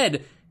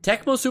 Instead,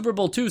 Tecmo Super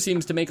Bowl 2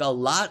 seems to make a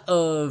lot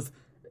of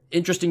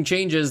interesting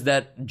changes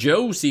that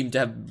Joe seemed to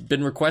have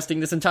been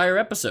requesting this entire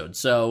episode.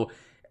 So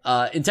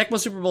in Tecmo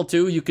Super Bowl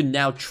 2, you can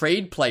now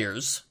trade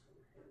players.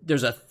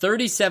 There's a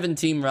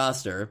 37-team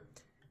roster.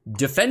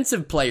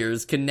 Defensive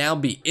players can now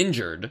be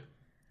injured.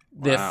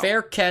 The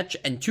fair catch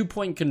and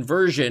 2-point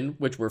conversion,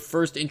 which were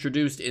first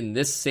introduced in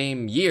this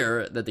same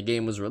year that the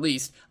game was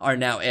released, are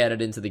now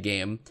added into the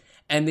game.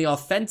 And the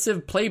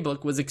offensive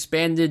playbook was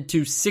expanded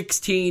to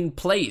 16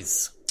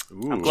 plays.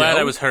 Ooh. I'm glad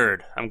I was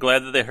heard. I'm glad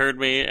that they heard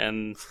me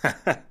and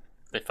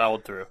they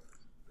followed through.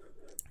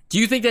 Do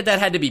you think that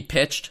had to be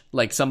pitched?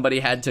 Somebody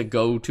had to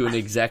go to an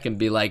exec and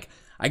be like,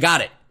 I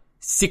got it.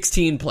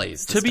 16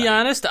 plays. To be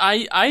honest,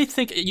 I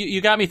think you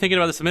got me thinking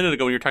about this a minute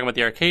ago when you were talking about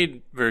the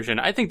arcade version.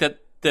 I think that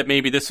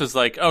maybe this was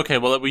okay,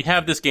 well, we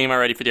have this game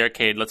already for the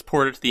arcade. Let's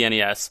port it to the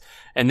NES.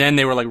 And then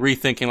they were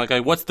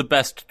rethinking, what's the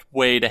best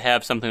way to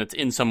have something that's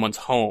in someone's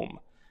home?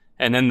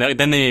 And then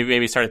they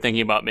maybe started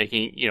thinking about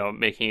making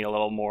it a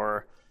little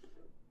more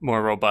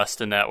robust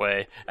in that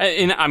way.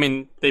 And I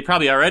mean, they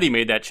probably already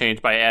made that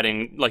change by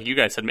adding, like you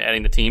guys said,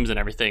 adding the teams and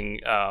everything,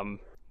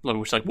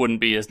 which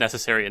wouldn't be as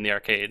necessary in the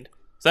arcade.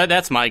 So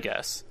that's my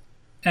guess.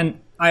 And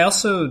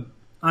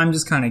I'm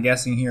just kind of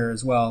guessing here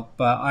as well,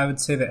 but I would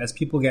say that as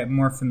people get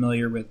more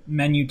familiar with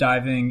menu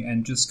diving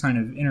and just kind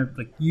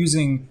of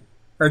using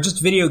or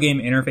just video game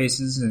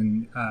interfaces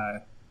and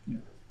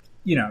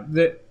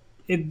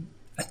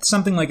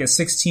something like a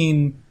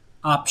 16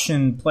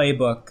 option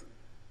playbook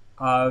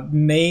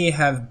may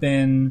have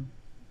been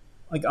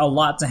a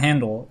lot to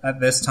handle at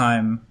this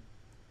time,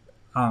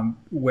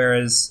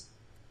 whereas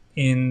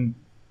in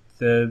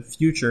the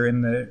future,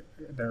 in the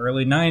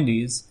early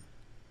 90s,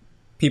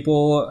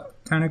 people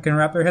kind of can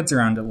wrap their heads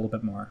around it a little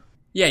bit more.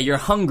 Yeah, you're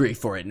hungry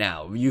for it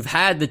now. You've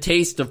had the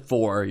taste of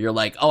 4. You're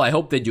like, oh, I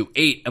hope they do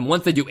 8. And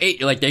once they do 8,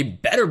 you're like, they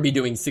better be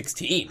doing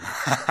 16.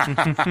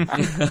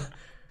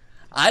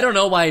 I don't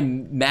know why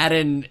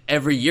Madden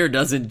every year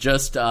doesn't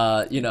just,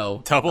 double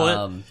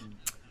it?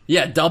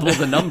 Yeah, double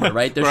the number,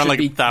 right? There should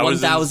be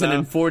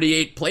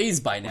 1,048 plays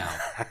by now.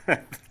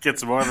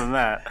 Gets more than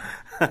that.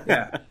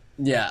 Yeah.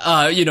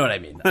 Yeah, you know what I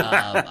mean.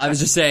 I was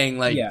just saying,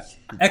 like, Yeah,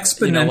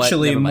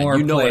 exponentially you know more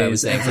you know what I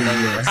was plays saying.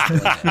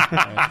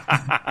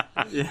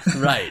 every year.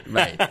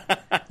 Right.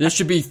 There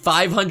should be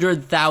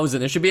 500,000.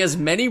 There should be as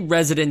many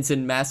residents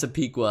in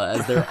Massapequa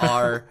as there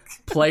are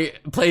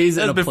plays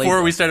in a Before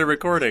playbook. we started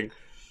recording.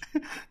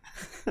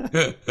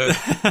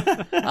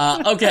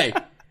 Okay.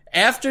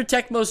 After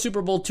Tecmo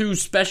Super Bowl 2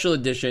 Special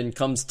Edition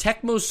comes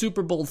Tecmo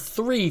Super Bowl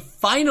 3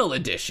 Final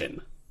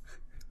Edition.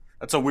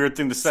 That's a weird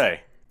thing to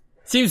say.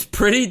 Seems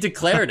pretty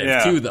declarative,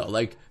 Yeah. too, though.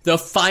 Like, the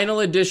final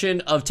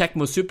edition of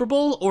Tecmo Super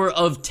Bowl or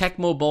of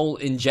Tecmo Bowl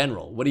in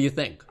general? What do you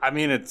think? I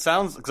mean, it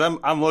sounds because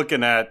I'm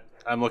looking at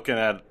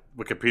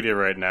Wikipedia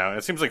right now.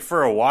 It seems like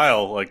for a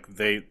while, like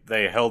they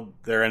held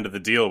their end of the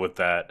deal with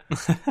that.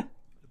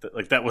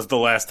 Like that was the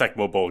last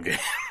Tecmo Bowl game.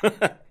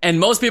 And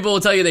most people will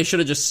tell you they should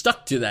have just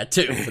stuck to that,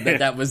 too.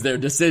 That was their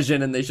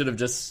decision, and they should have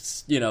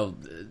just,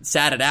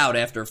 sat it out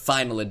after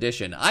final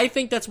edition. I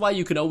think that's why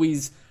you can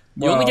always...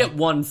 You only get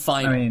one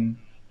final, I mean,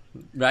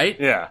 right?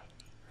 Yeah.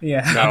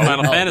 yeah.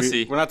 Final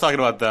Fantasy. We're not talking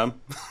about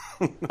them.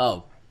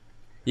 Oh.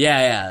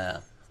 Yeah.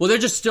 Well, they're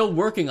just still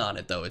working on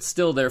it, though. It's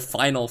still their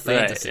Final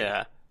Fantasy. Right,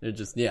 yeah. They're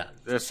just, yeah.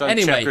 There's some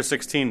Anyway. Chapter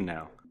 16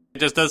 now. It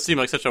just does seem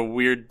like such a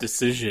weird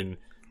decision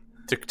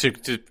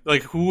to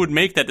like, who would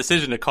make that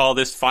decision to call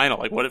this final?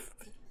 Like, what if,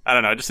 I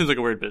don't know, it just seems like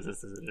a weird business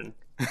decision.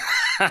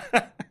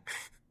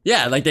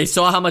 Yeah, like they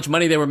saw how much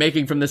money they were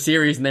making from the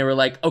series and they were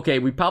like, okay,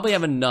 we probably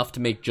have enough to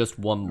make just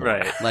one more.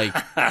 Right. Like,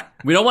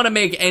 we don't want to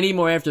make any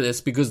more after this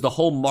because the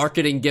whole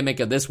marketing gimmick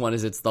of this one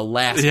is it's the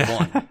last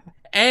one.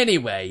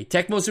 Anyway,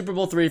 Tecmo Super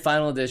Bowl 3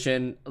 Final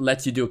Edition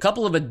lets you do a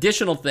couple of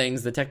additional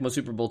things that Tecmo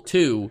Super Bowl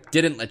 2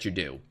 didn't let you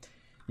do.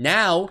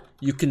 Now,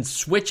 you can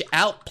switch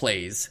out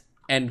plays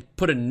and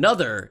put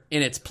another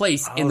in its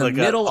place in the they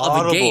got middle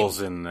of a game.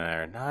 audibles in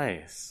there.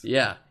 Nice.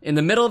 Yeah, in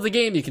the middle of the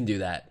game you can do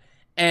that.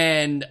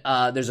 And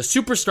there's a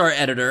superstar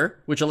editor,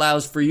 which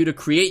allows for you to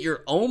create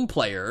your own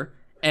player,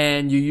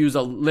 and you use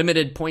a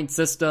limited point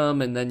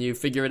system, and then you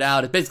figure it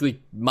out. It's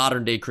basically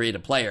modern day create a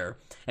player.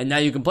 And now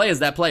you can play as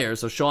that player.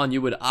 So, Sean,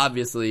 you would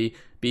obviously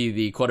be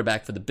the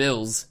quarterback for the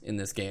Bills in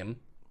this game.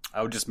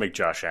 I would just make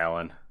Josh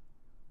Allen.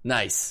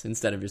 Nice,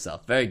 instead of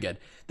yourself. Very good.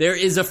 There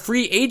is a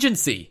free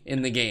agency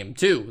in the game,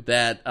 too,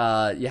 that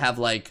you have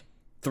like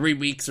 3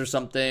 weeks or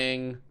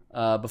something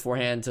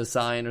beforehand to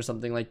sign or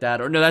something like that.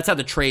 Or no, that's how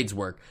the trades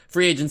work.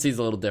 Free agency is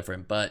a little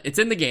different, but it's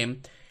in the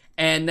game.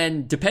 And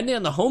then depending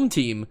on the home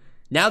team,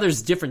 now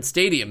there's different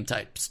stadium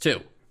types,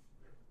 too.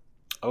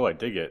 Oh, I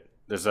dig it.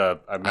 There's I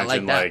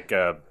mentioned like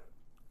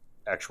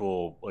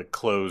actual like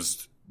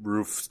closed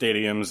roof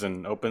stadiums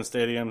and open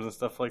stadiums and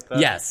stuff like that.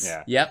 Yes.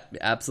 Yeah. Yep,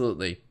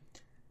 absolutely.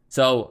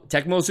 So,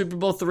 Tecmo Super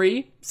Bowl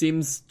 3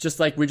 seems just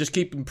like we just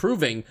keep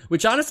improving,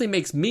 which honestly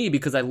makes me,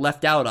 because I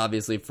left out,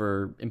 obviously,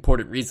 for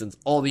important reasons,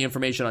 all the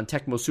information on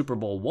Tecmo Super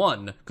Bowl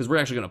 1, because we're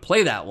actually going to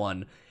play that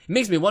one. It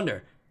makes me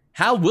wonder,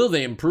 how will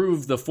they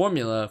improve the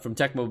formula from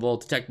Tecmo Bowl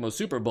to Tecmo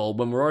Super Bowl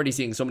when we're already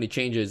seeing so many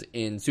changes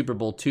in Super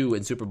Bowl 2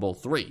 and Super Bowl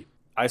 3?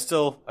 I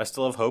still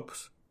have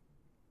hopes.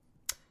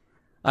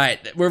 All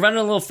right, we're running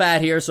a little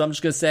fat here, so I'm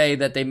just going to say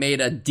that they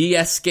made a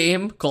DS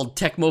game called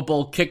Tecmo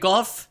Bowl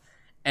Kickoff,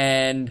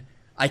 and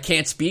I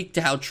can't speak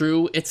to how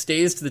true it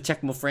stays to the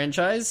Tecmo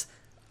franchise,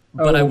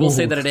 but I will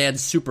say that it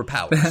adds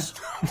superpowers.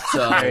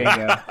 So There you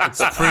go.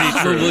 it's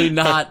probably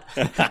not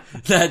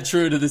that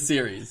true to the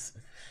series.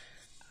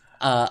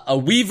 A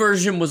Wii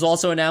version was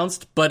also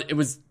announced, but it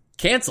was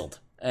canceled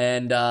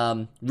and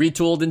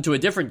retooled into a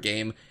different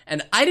game.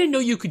 And I didn't know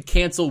you could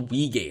cancel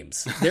Wii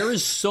games. There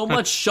is so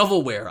much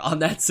shovelware on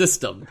that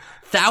system.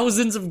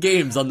 Thousands of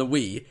games on the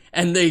Wii,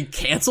 and they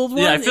canceled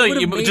one? Yeah, I feel like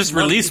you made just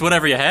money. release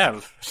whatever you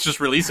have. Just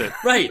release it.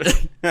 Right.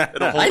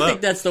 It'll hold I up.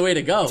 think that's the way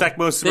to go.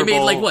 Tecmo Super They made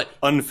Bowl like what?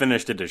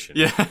 unfinished edition.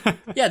 Yeah.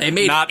 Yeah, they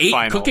made Not 8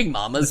 final. Cooking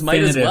Mamas. Might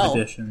as Definitive well.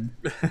 edition.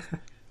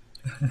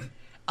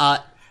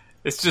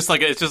 It's just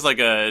like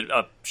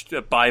a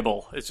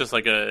Bible. It's just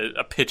like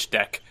a pitch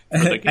deck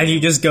for the game. And you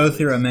just go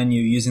through a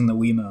menu using the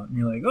Wiimote, and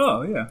you're like,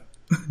 oh,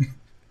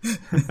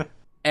 yeah.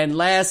 And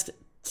last,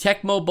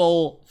 Tecmo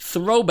Bowl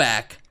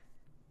Throwback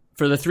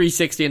for the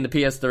 360 and the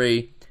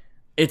PS3.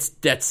 It's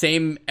that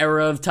same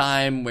era of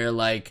time where,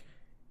 like,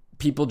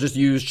 people just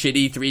use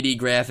shitty 3D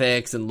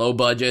graphics and low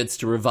budgets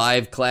to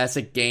revive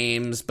classic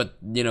games, but,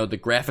 the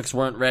graphics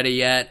weren't ready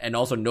yet, and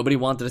also nobody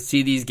wanted to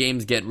see these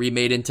games get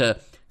remade into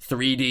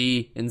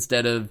 3D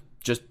instead of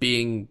just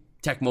being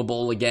Tecmo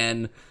Bowl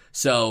again.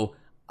 So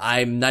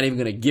I'm not even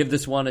going to give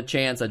this one a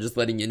chance. I'm just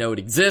letting you know it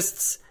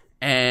exists,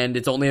 and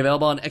it's only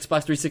available on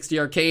Xbox 360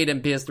 Arcade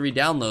and PS3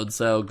 download,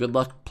 so good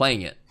luck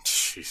playing it.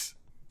 Jeez.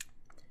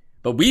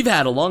 But we've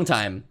had a long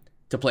time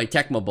to play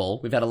Tecmo Bowl.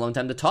 We've had a long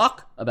time to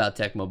talk about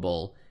Tecmo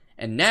Bowl.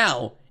 And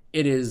now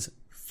it is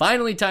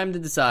finally time to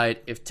decide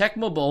if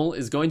Tecmo Bowl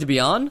is going to be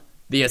on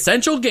the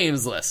Essential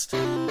Games list.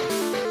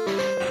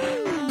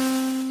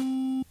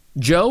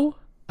 Joe,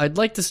 I'd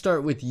like to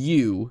start with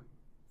you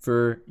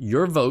for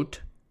your vote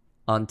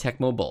on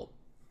Tecmo Bowl.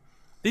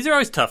 These are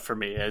always tough for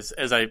me, as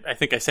I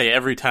think I say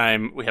every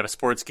time we have a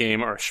sports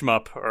game or a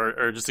shmup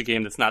or just a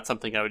game that's not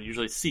something I would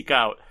usually seek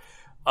out.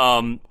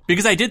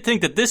 Because I did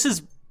think that this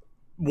is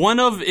one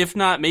of, if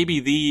not maybe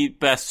the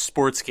best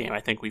sports game I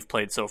think we've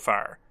played so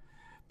far.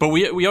 But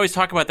we always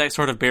talk about that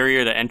sort of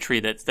barrier to entry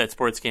that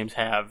sports games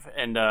have,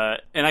 and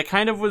I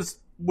kind of was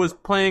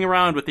playing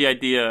around with the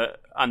idea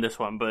on this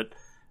one, but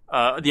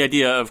the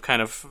idea of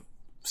kind of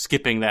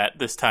skipping that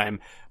this time.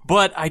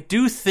 But I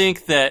do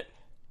think that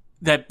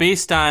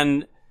based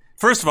on,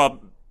 first of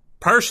all,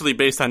 partially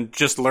based on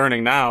just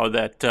learning now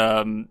that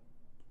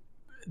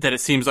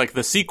it seems like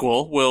the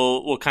sequel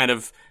will kind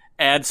of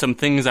add some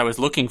things I was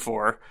looking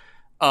for.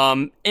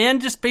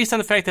 And just based on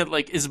the fact that,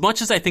 like, as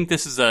much as I think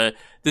this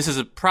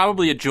is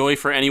probably a joy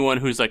for anyone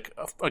who's like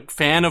a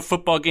fan of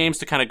football games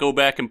to kind of go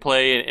back and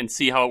play and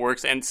see how it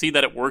works and see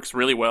that it works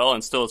really well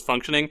and still is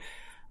functioning,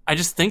 I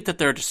just think that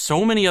there are just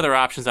so many other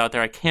options out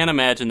there. I can't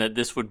imagine that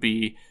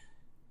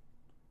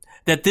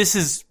this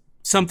is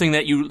something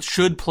that you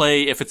should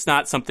play if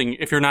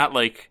you're not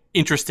like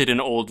interested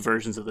in old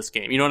versions of this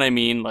game. You know what I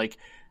mean? Like,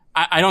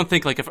 I don't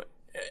think, like, if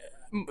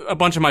a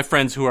bunch of my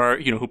friends who are,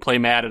 who play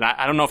Madden,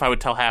 I don't know if I would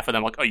tell half of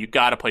them, like, oh, you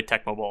got to play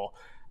Tecmo Bowl.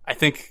 I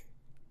think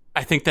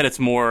that it's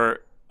more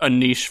a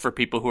niche for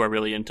people who are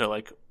really into,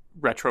 like,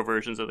 retro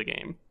versions of the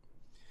game.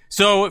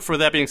 So, for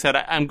that being said,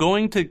 I'm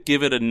going to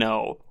give it a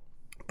no,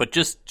 but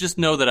just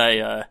know that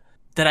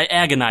I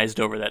agonized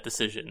over that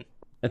decision.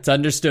 It's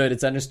understood.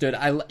 It's understood.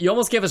 You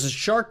almost gave us a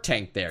Shark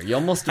Tank there. You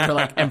almost were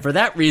like, and for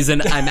that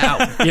reason, I'm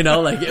out.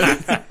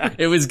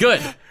 It was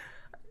good.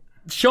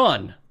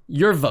 Sean,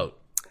 your vote.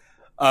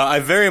 I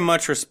very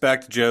much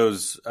respect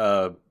Joe's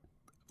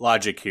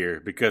logic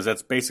here, because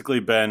that's basically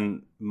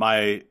been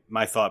my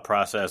thought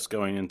process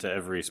going into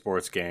every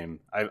sports game.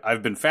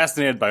 I've been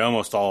fascinated by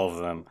almost all of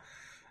them.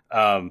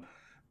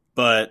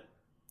 But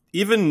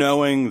even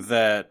knowing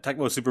that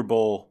Tecmo Super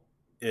Bowl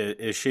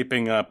is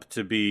shaping up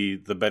to be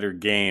the better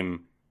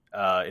game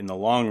in the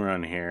long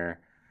run here,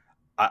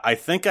 I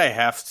think I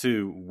have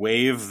to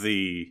waive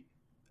the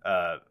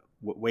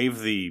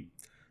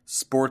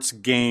sports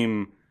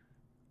game.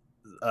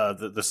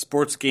 The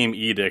sports game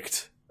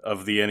edict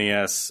of the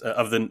NES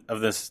of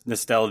this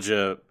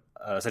nostalgia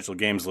essential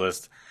games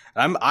list.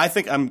 I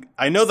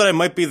know that I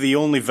might be the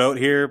only vote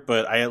here,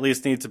 but I at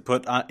least need to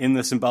put in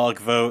the symbolic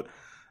vote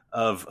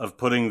of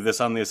putting this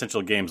on the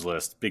essential games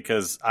list,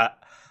 because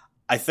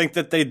I think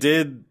that they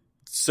did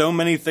so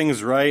many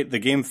things right. The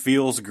game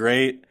feels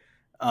great.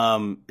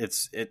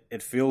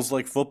 It feels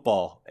like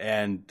football,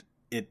 and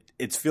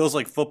it feels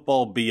like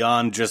football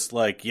beyond just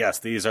like, yes,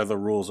 these are the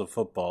rules of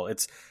football.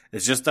 It's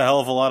just a hell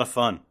of a lot of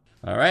fun.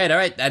 All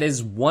right. That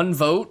is one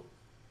vote.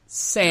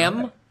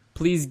 Sam,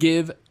 please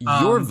give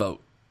your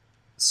vote.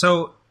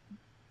 So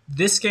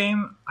this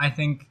game, I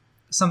think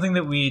something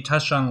that we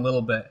touched on a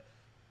little bit,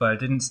 but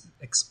didn't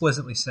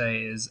explicitly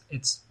say, is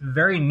it's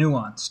very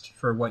nuanced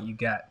for what you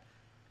get.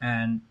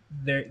 And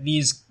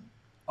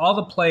all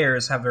the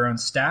players have their own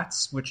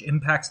stats, which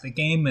impacts the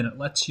game, and it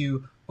lets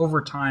you,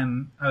 over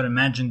time, I would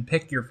imagine,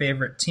 pick your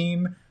favorite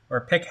team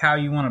or pick how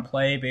you want to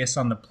play based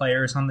on the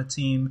players on the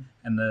team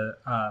and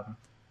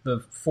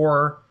the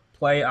 4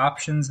 play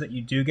options that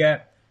you do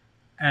get.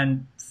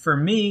 And for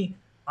me,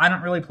 I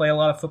don't really play a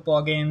lot of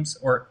football games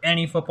or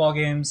any football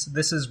games.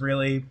 This is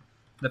really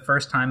the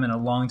first time in a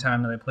long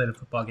time that I played a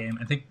football game.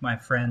 I think my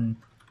friend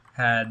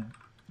had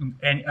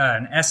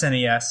an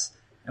SNES,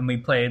 and we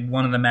played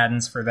one of the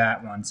Maddens for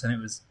that once, and it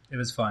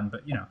was fun.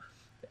 But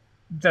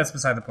that's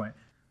beside the point.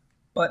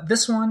 But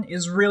this one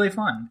is really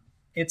fun.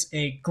 It's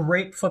a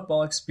great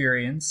football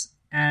experience,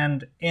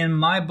 and in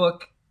my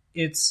book,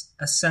 it's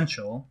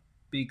essential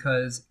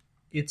because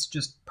it's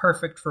just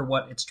perfect for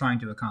what it's trying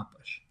to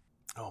accomplish.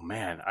 Oh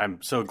man,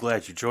 I'm so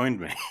glad you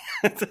joined me.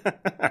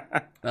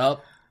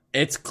 Well,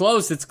 it's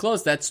close.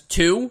 That's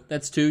 2.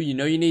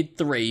 You need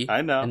 3.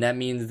 I know. And that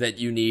means that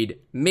you need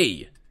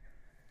me.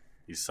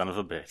 You son of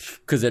a bitch.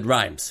 Because it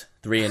rhymes.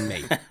 3 and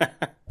me.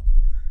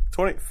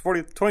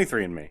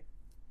 23 and me.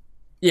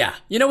 Yeah.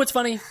 You know what's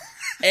funny?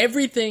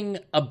 Everything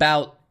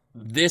about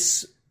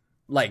this,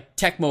 like,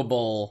 Tecmo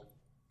Bowl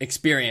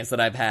experience that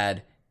I've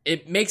had,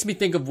 it makes me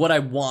think of what I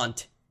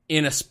want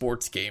in a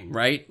sports game,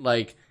 right?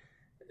 Like,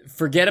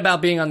 forget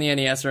about being on the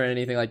NES or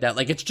anything like that.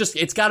 Like,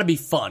 it's got to be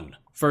fun,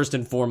 first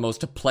and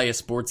foremost, to play a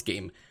sports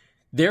game.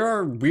 There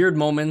are weird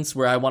moments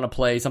where I want to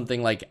play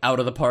something like out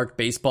of the park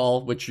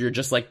baseball, which you're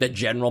just like the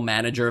general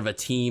manager of a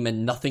team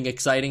and nothing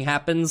exciting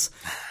happens.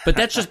 But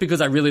that's just because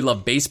I really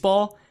love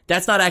baseball.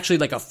 That's not actually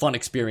like a fun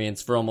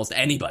experience for almost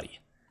anybody.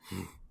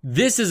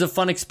 This is a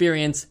fun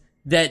experience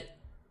that,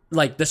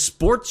 like, the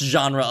sports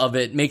genre of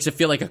it makes it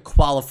feel like a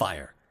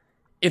qualifier.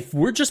 If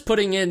we're just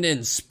putting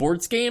in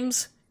sports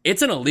games,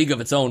 it's in a league of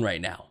its own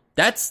right now.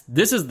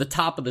 This is the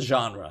top of the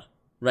genre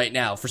right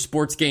now for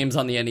sports games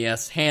on the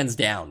NES, hands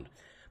down.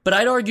 But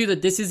I'd argue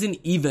that this isn't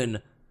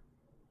even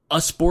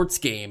a sports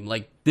game.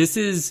 Like, this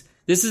is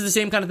the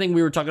same kind of thing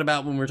we were talking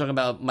about when we were talking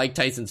about Mike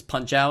Tyson's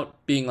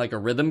Punch-Out being like a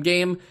rhythm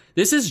game.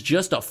 This is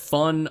just a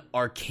fun,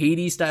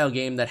 arcadey style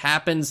game that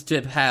happens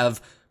to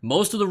have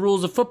most of the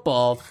rules of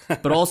football,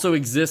 but also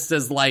exists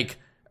as like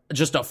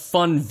just a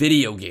fun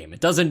video game. It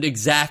doesn't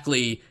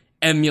exactly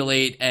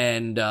emulate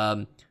and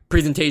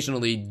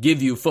presentationally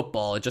give you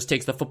football. It just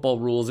takes the football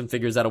rules and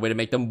figures out a way to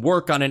make them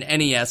work on an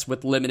NES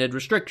with limited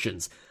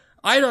restrictions.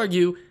 I'd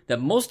argue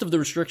that most of the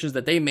restrictions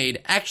that they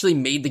made actually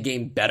made the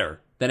game better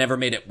than ever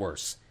made it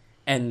worse.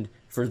 And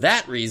for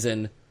that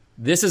reason,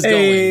 this is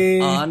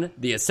going on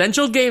the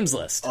Essential Games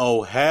list.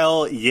 Oh,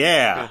 hell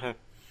yeah.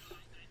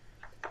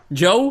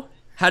 Joe,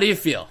 how do you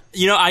feel?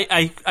 You know,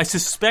 I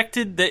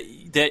suspected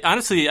that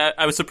honestly,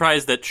 I was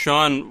surprised that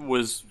Sean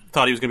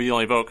thought he was going to be the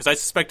only vote, because I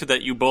suspected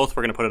that you both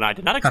were going to put it on. I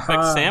did not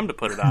expect Sam to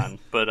put it on,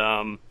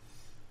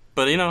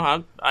 but you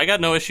know, I got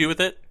no issue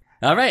with it.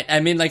 All right. I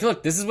mean, like,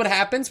 look, this is what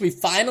happens. We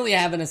finally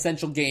have an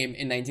Essential game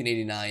in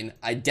 1989.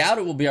 I doubt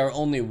it will be our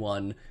only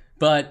one,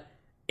 but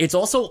it's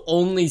also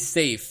only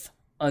safe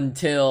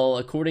until,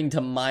 according to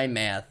my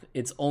math,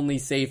 it's only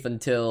safe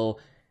until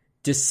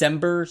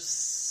December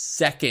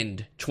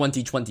 2nd,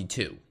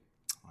 2022.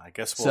 I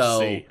guess we'll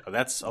see. Oh,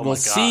 that's, we'll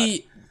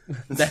see.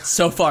 That's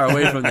so far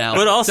away from now.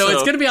 But also, so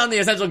it's going to be on the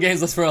Essential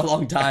Games list for a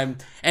long time,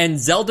 and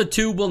Zelda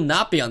 2 will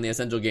not be on the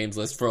Essential Games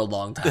list for a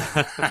long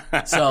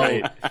time.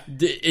 So,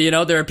 you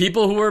know, there are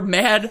people who are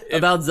mad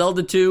about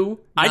Zelda 2.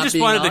 I just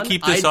wanted to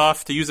keep this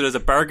off to use it as a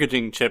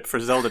bargaining chip for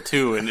Zelda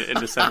 2 in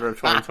December of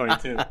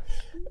 2022.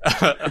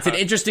 It's an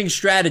interesting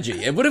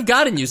strategy. It would have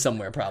gotten you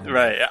somewhere, probably.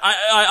 Right.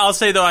 I'll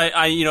say though,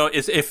 I you know,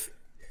 if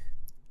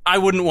I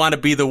wouldn't want to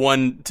be the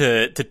one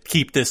to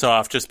keep this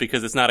off just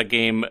because it's not a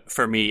game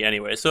for me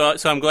anyway. So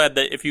I'm glad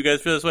that if you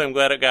guys feel this way, I'm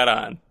glad it got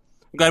on.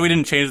 I'm glad we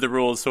didn't change the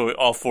rules so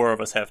all four of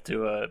us have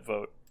to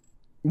vote.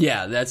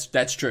 Yeah,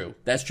 that's true.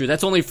 That's true.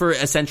 That's only for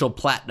Essential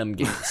Platinum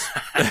games.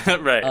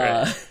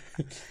 Right.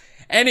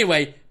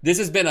 Anyway, this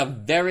has been a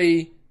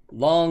very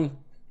long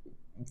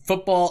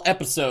football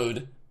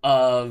episode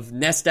of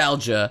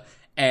Nostalgia,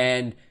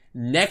 and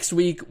next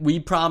week we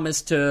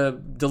promise to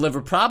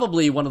deliver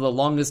probably one of the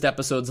longest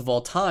episodes of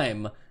all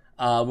time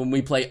when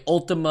we play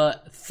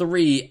Ultima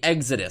 3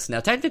 Exodus. Now,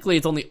 technically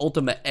it's only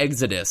Ultima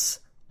Exodus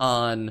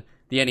on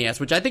the NES,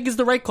 which I think is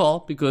the right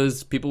call,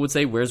 because people would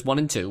say, where's 1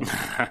 and 2?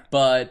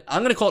 But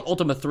I'm going to call it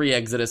Ultima 3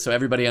 Exodus so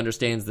everybody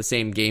understands the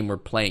same game we're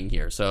playing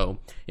here. So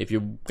if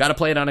you got to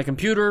play it on a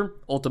computer,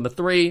 Ultima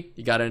 3,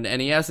 you got an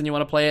NES and you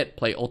want to play it,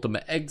 play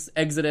Ultima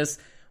Exodus.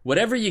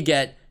 Whatever you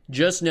get,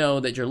 just know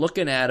that you're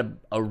looking at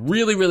a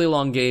really, really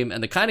long game,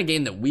 and the kind of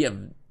game that we have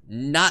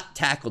not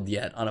tackled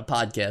yet on a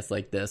podcast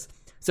like this.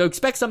 So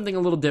expect something a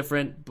little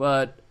different,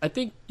 but I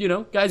think, you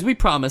know, guys, we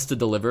promise to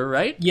deliver,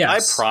 right?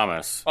 Yes. I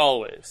promise.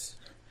 Always.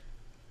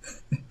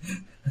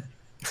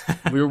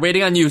 We were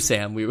waiting on you,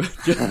 Sam. We were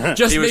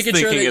just making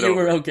sure that you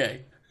were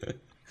okay.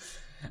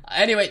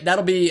 Anyway,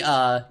 that'll be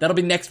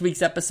next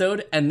week's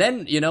episode, and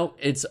then, you know,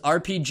 it's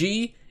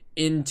RPG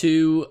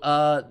into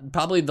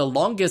probably the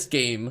longest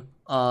game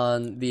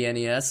on the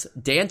NES.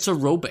 Dance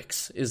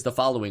Aerobics is the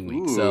following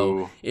week. Ooh.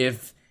 So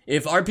if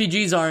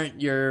RPGs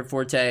aren't your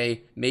forte,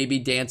 maybe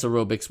Dance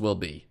Aerobics will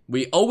be.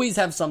 We always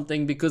have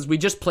something because we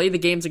just play the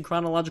games in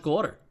chronological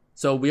order.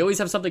 So we always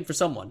have something for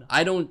someone.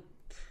 I don't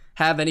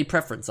have any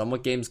preference on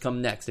what games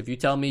come next. If you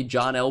tell me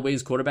John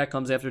Elway's quarterback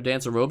comes after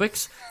Dance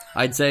Aerobics,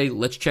 I'd say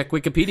let's check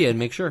Wikipedia and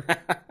make sure.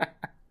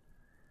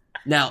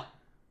 Now,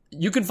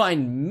 you can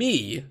find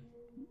me,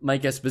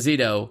 Mike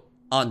Esposito,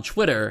 on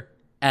Twitter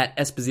at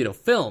Esposito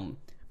Film,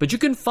 but you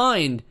can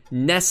find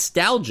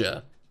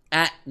Nostalgia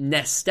at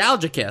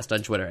NostalgiaCast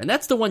on Twitter, and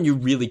that's the one you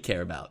really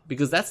care about,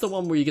 because that's the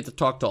one where you get to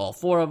talk to all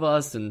four of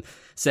us and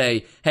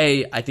say,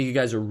 hey, I think you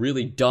guys are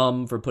really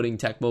dumb for putting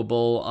Tecmo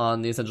Bowl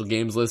on the Essential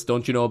Games list.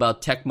 Don't you know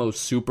about Tecmo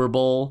Super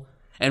Bowl?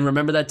 And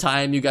remember that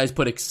time you guys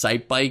put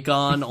Excitebike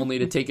on only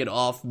to take it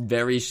off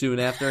very soon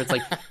after? It's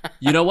like,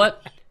 you know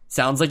what?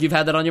 Sounds like you've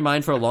had that on your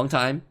mind for a long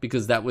time,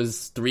 because that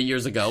was 3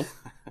 years ago,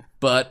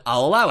 but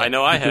I'll allow it. I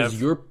know I have.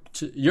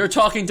 You're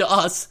talking to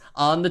us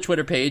on the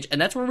Twitter page, and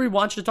that's where we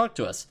want you to talk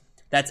to us.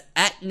 That's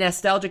at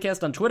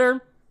NostalgiaCast on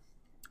Twitter.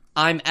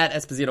 I'm at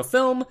Esposito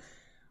Film.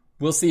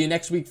 We'll see you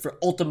next week for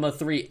Ultima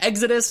 3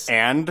 Exodus.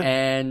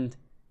 And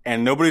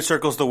nobody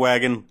circles the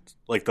wagon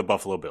like the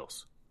Buffalo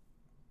Bills.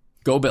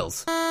 Go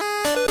Bills.